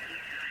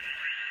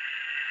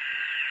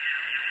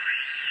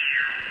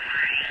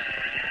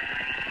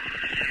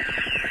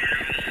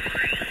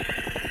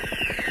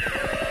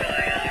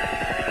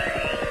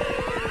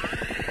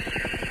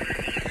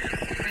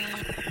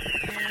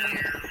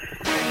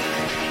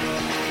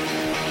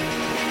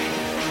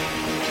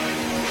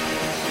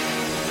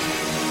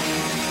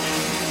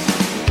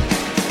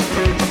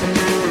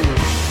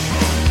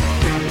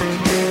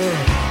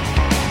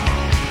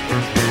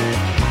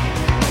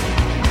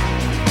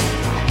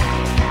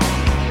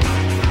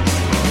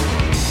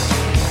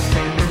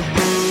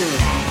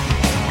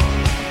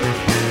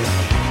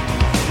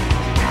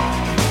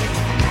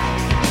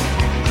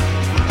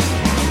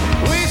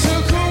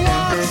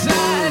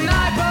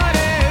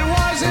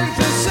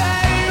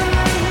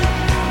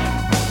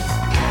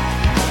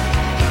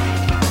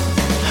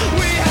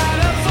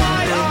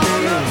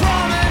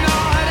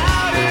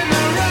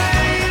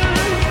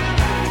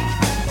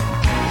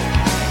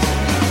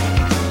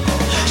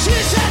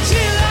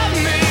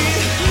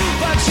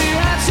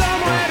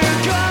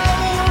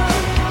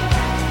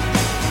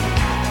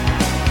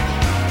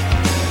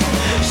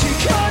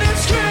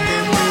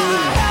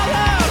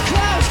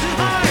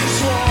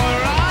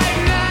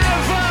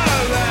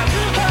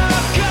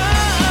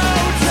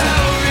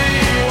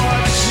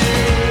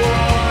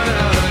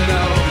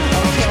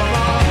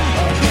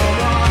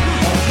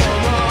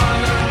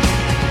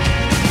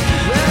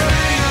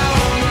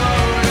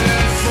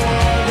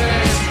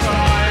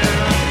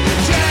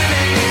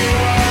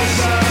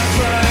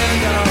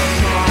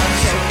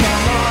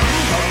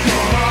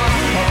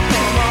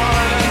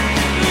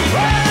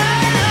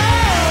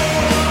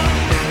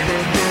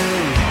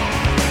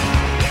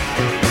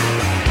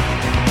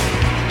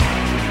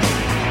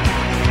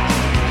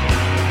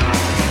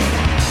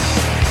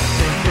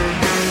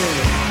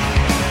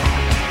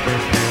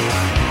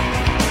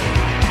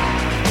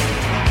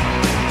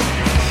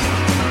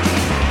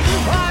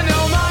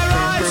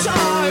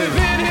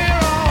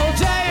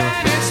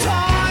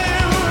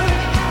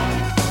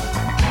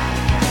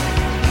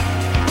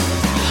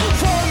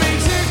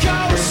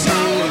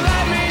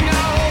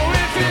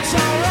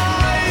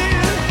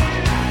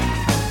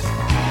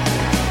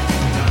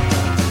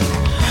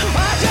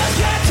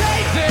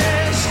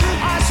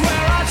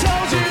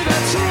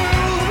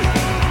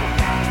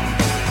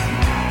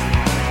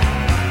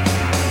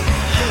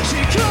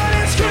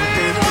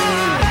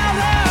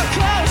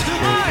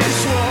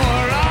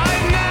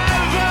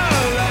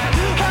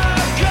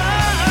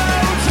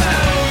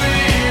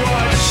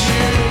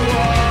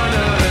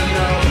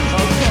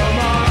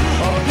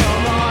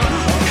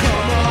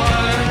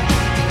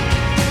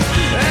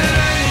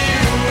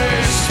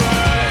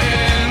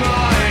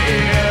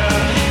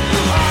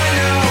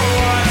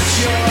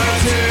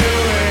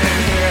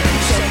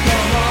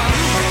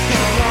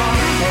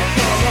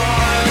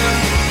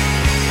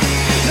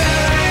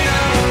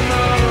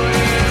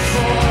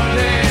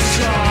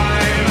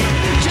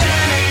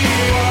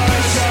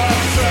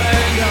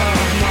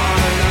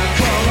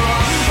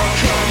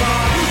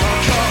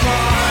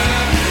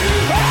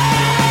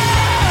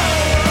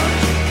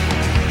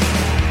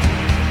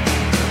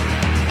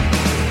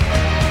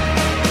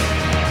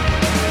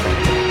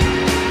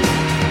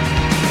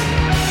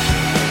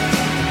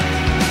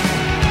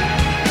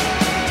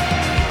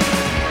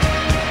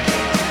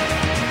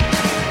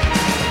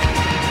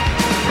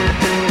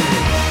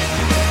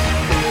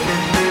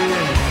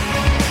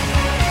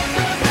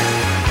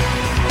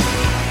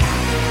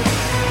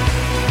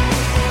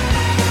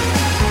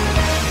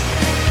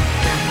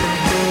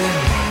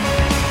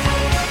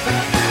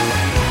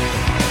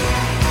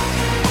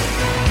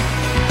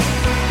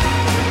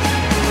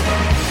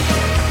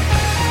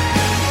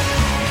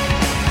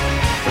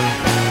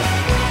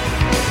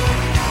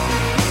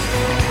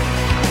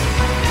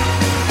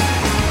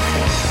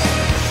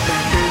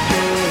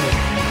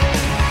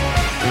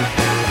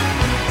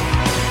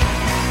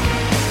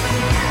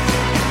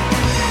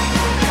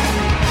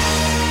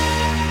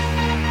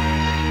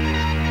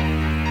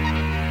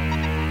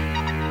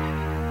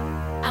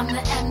 I'm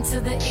the M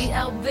to the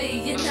ELB,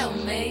 you know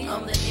me.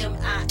 I'm the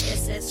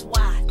MISSY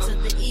to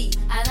the E.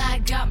 And I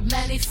got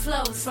many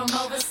flows from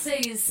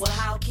overseas. Well,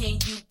 how can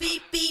you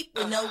beep beep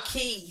with no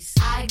keys?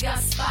 I got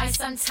spice,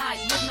 I'm tight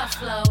with my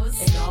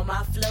flows. And all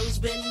my flows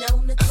been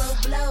known to throw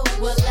blows.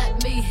 Well,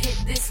 let me hit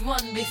this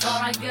one before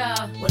I go.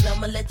 Well,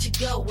 I'ma let you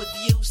go if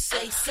you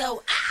say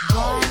so. Boy,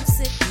 I'm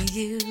sick of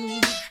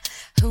you.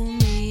 Who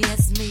me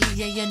as me,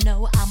 yeah, you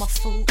know I'm a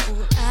fool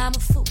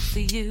for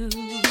you.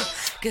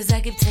 Cause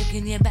I keep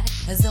taking you back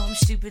as though I'm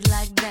stupid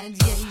like that.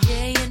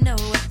 Yeah, you know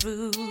it's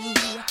true.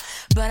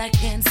 But I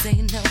can't say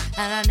no,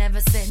 and I never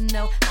said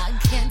no. I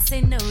can't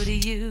say no to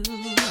you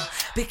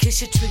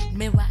because you treat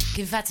me whack.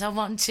 In fact, I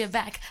want you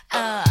back.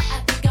 I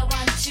think I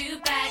want you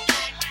back.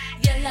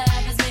 Your love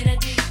has made a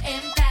deep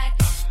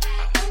impact.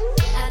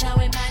 I know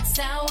it might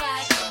sound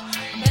whack,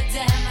 but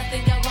damn, I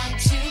think I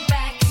want you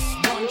back.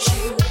 Want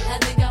you? I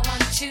think I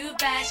want you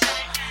back.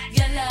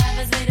 Your love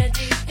has made a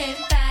deep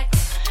impact.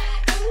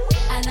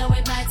 I know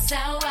it might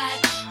sound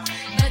whack,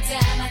 but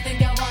damn, I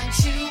think I want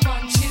you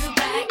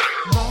back.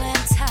 Boy,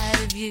 I'm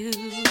tired of you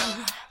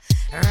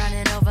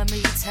running over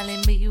me,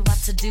 telling me what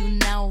to do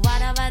now.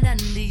 What have I done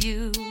to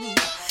you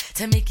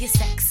to make you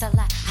sex a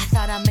lot? I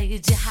thought I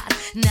made you hot.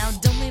 Now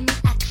don't make me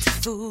act a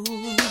fool.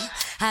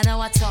 I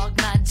know I talk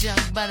my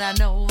junk, but I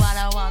know what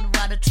I want.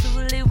 What I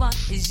truly want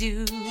is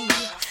you.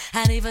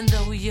 And even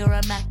though you're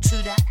a Mac,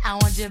 true that I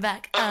want you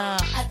back. I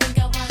think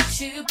I want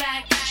you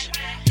back.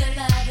 Your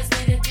love has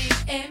made a deep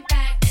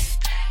impact.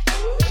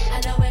 I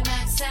know it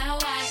might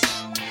sound whack,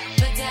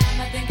 but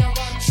damn, I think I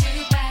want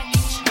you back.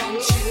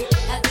 Want you?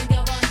 I think I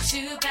want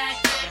you back.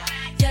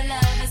 Your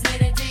love has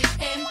made a deep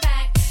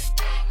impact.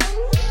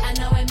 I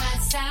know it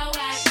might sound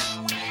whack,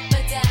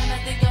 but damn, I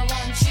think I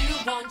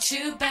want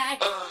you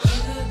back.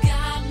 You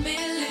got me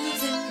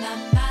losing my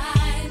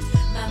mind,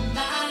 my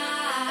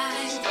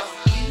mind.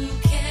 You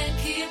can't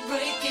keep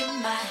breaking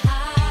my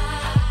heart.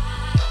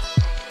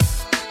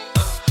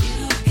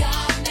 You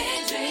got me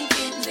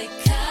drinking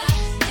liquor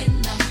in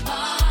the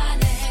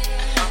morning,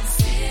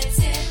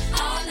 sitting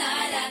all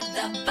night at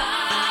the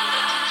bar.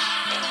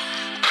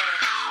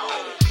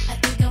 I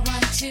think I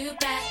want you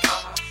back.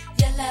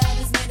 Your love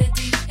has made a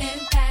deep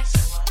impact.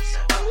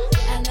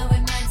 I know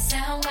it might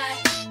sound whack,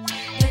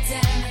 but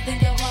damn, I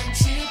think I want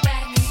you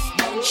back.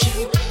 Want you?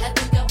 I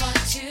think I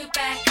want you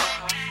back.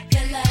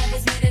 Your love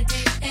has made a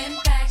deep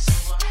impact.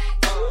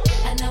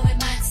 I know it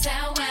might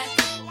sound whack,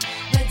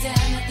 but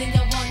damn, I think I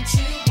want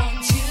you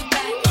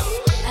back.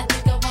 I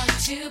think I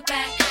want you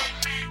back.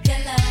 Your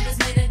love has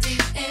made a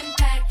deep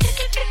impact.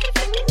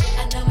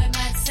 I know it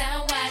might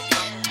sound whack,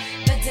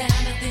 but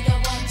damn, I think I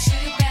want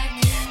you back.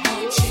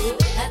 Want you?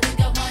 I think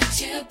I want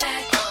you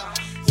back.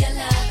 Your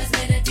love has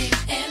made a deep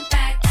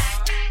impact.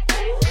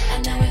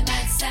 I know it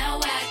might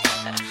sound whack,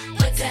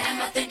 but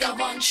damn, I think I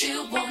want you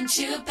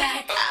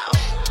back.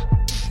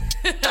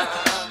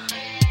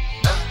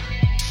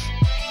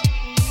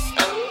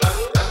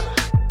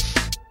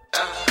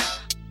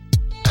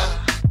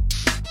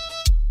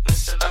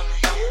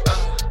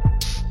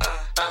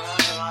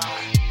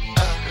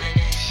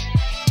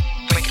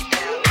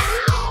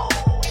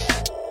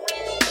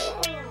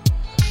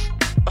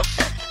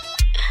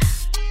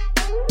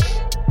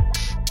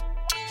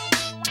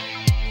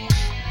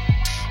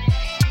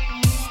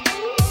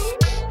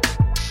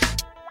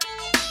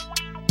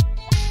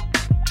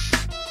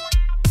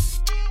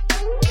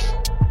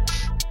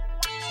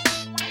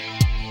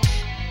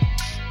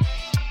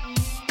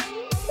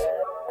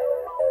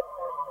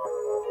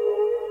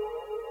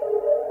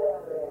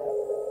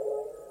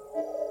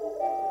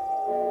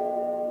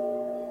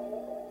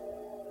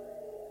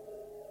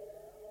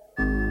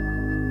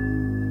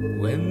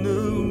 When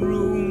the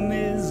room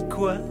is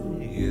quiet,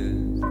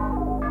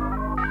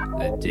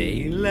 the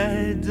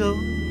daylight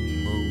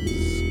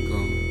almost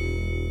gone.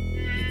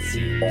 It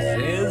seems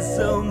there's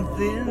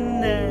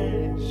something I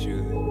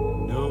should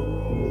know.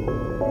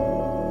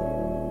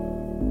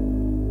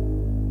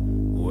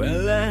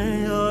 Well,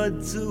 I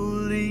ought to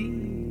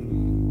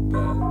leave,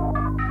 but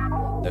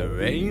the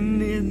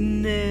rain it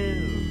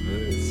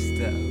never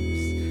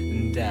stops,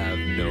 and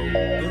I've no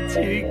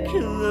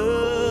particular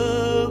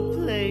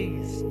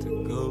place to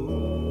go.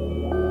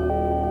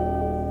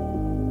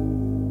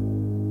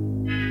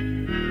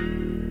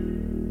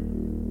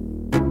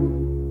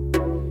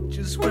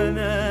 Just when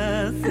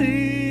I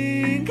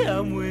think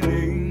I'm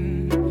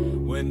winning,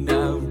 when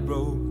I've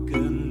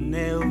broken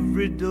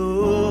every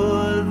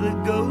door, the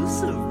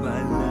ghosts of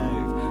my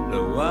life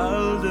blow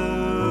wilder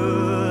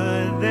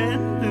than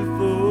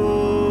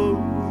before.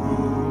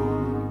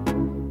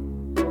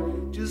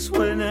 Just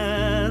when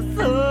I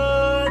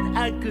thought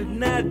I could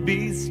not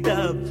be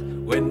stopped,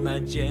 when my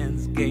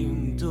chance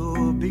came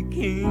to be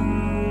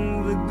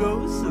king, the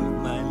ghosts of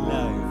my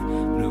life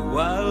blew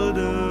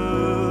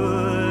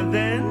wilder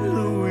than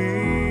the wind.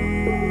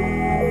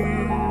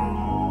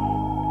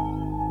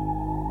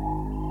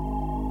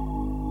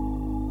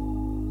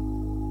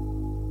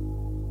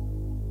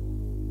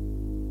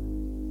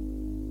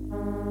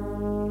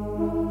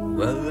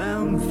 Well,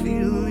 I'm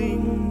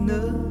feeling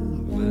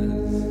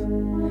nervous.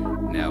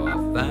 Now I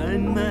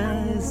find my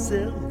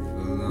myself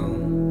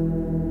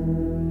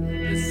alone.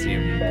 The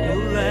simple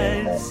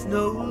life's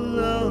no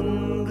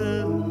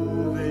longer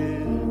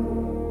there.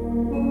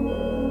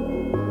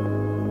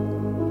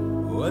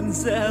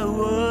 Once I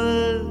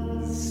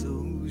was so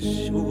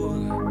sure,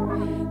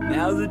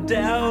 now the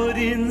doubt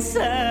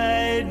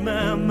inside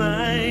my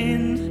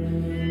mind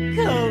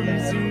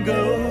comes and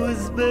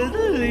goes but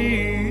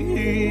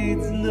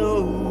leads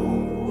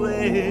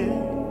nowhere.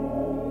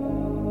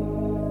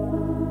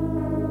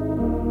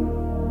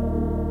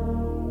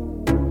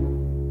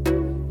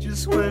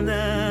 Just when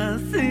I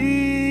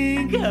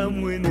think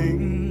I'm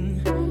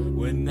winning,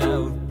 when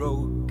I've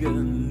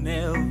broken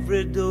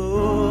every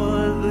door,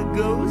 the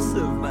ghosts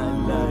of my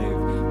life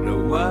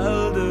grow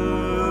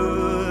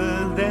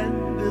wilder than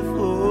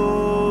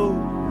before.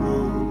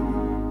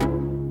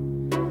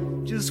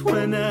 Just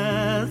when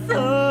I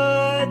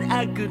thought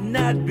I could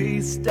not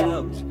be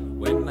stopped,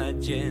 when my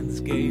chance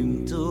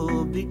came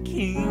to be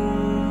king,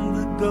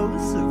 the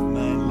ghosts of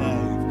my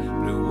life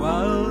grew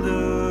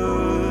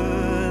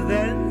wilder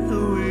than the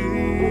wind.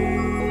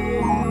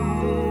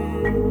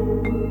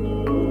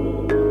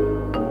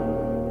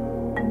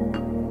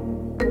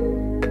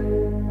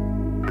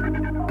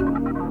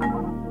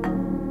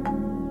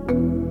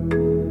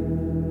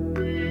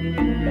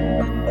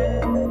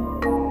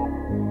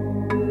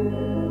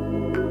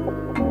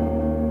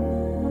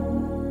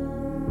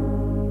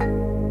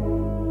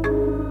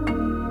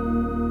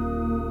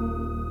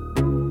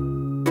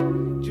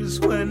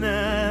 Just when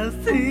I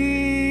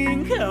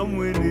think I'm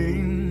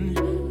winning,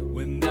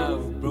 when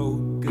I've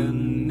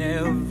broken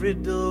every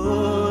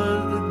door,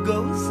 the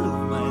ghosts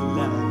of my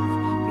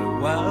life grow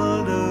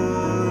wilder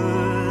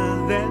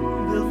than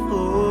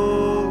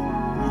before.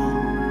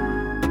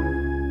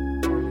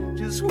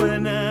 Just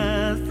when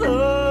I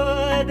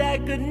thought I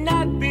could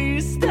not be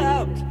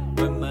stopped,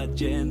 when my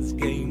chance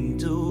came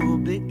to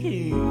be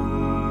king,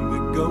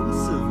 the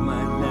ghosts of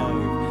my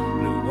life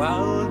grew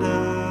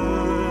wilder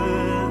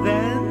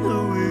than the wind.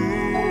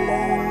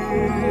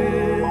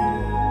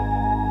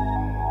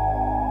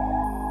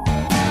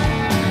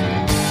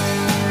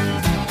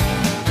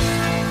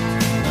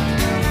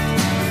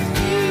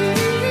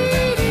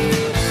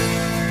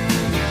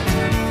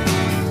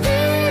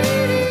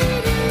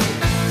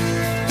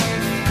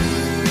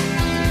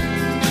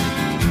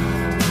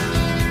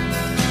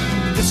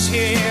 This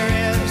here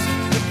is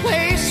the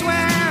place where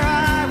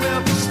I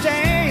will be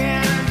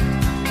staying.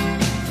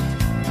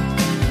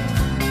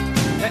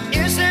 There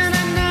isn't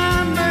a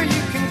number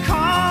you can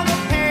call the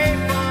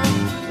payphone.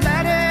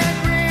 Let it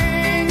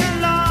ring a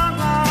long,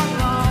 long,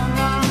 long,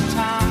 long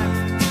time.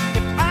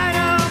 If I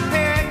don't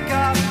pick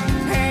up,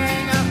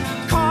 hang up,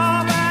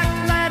 call back,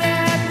 let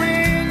it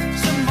ring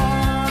some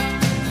more.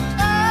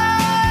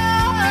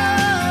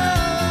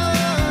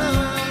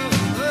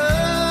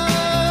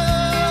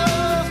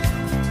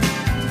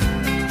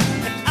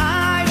 I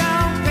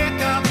don't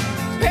pick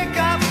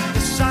up the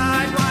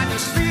sidewinder,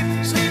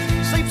 sleeps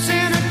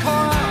in a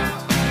corner.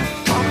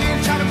 Call me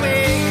and try to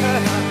wake her,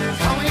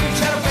 call me and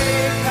try to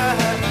wake her,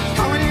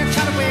 call me and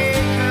try to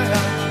wake her,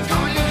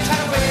 call me and try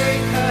to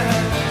wake her,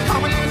 call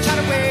me and try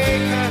to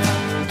wake her,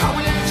 call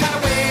me and try to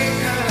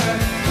wake her.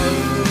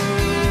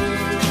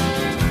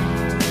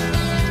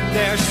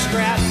 There's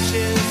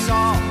scratches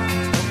all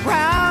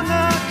around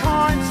the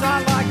corners. I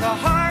like a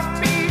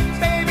heartbeat,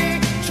 baby,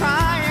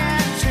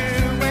 trying to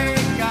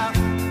wake up.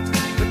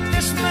 But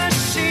this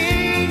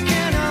machine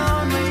can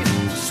only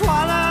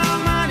swallow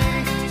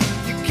money.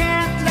 You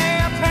can't lay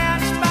a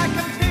pants by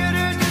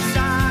computer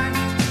design,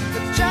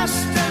 but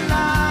just a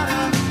lot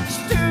of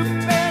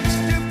stupid,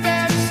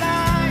 stupid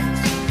signs.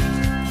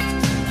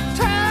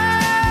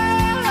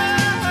 Tell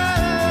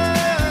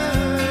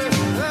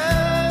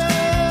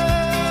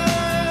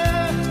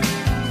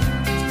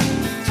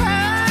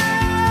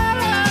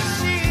her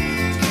she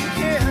can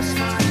kiss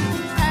my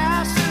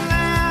ass and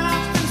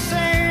laugh and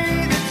say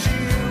that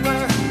you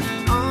were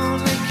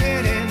only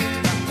kidding.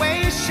 That way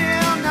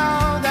she'll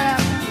know that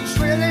it's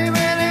really,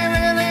 really,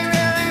 really,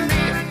 really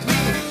me.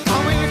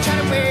 Call when you're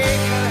trying to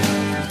wake her,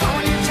 call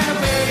when you're trying to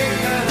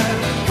wake her,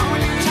 call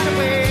when you're trying to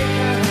wake her,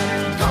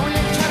 call when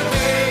you're trying to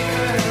wake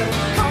her,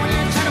 call when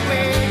you're trying to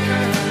wake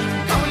her,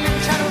 call when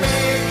you're trying to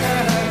wake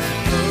her.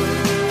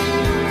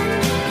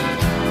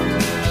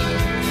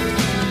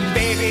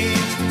 Baby,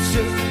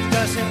 soup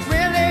doesn't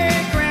really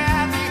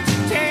grab me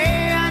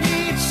today. I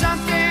need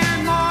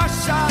something more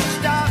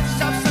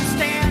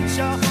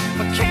substantial.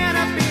 A can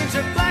of beans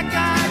or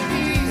black-eyed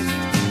peas,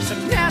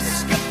 some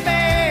Nescafe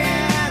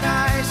and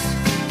ice,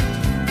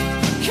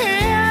 a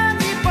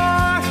candy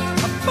bar, a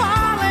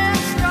falling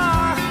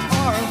star,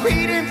 or a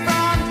reading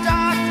from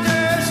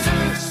Dr.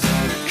 Seuss.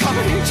 Come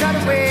on, you try to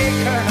wake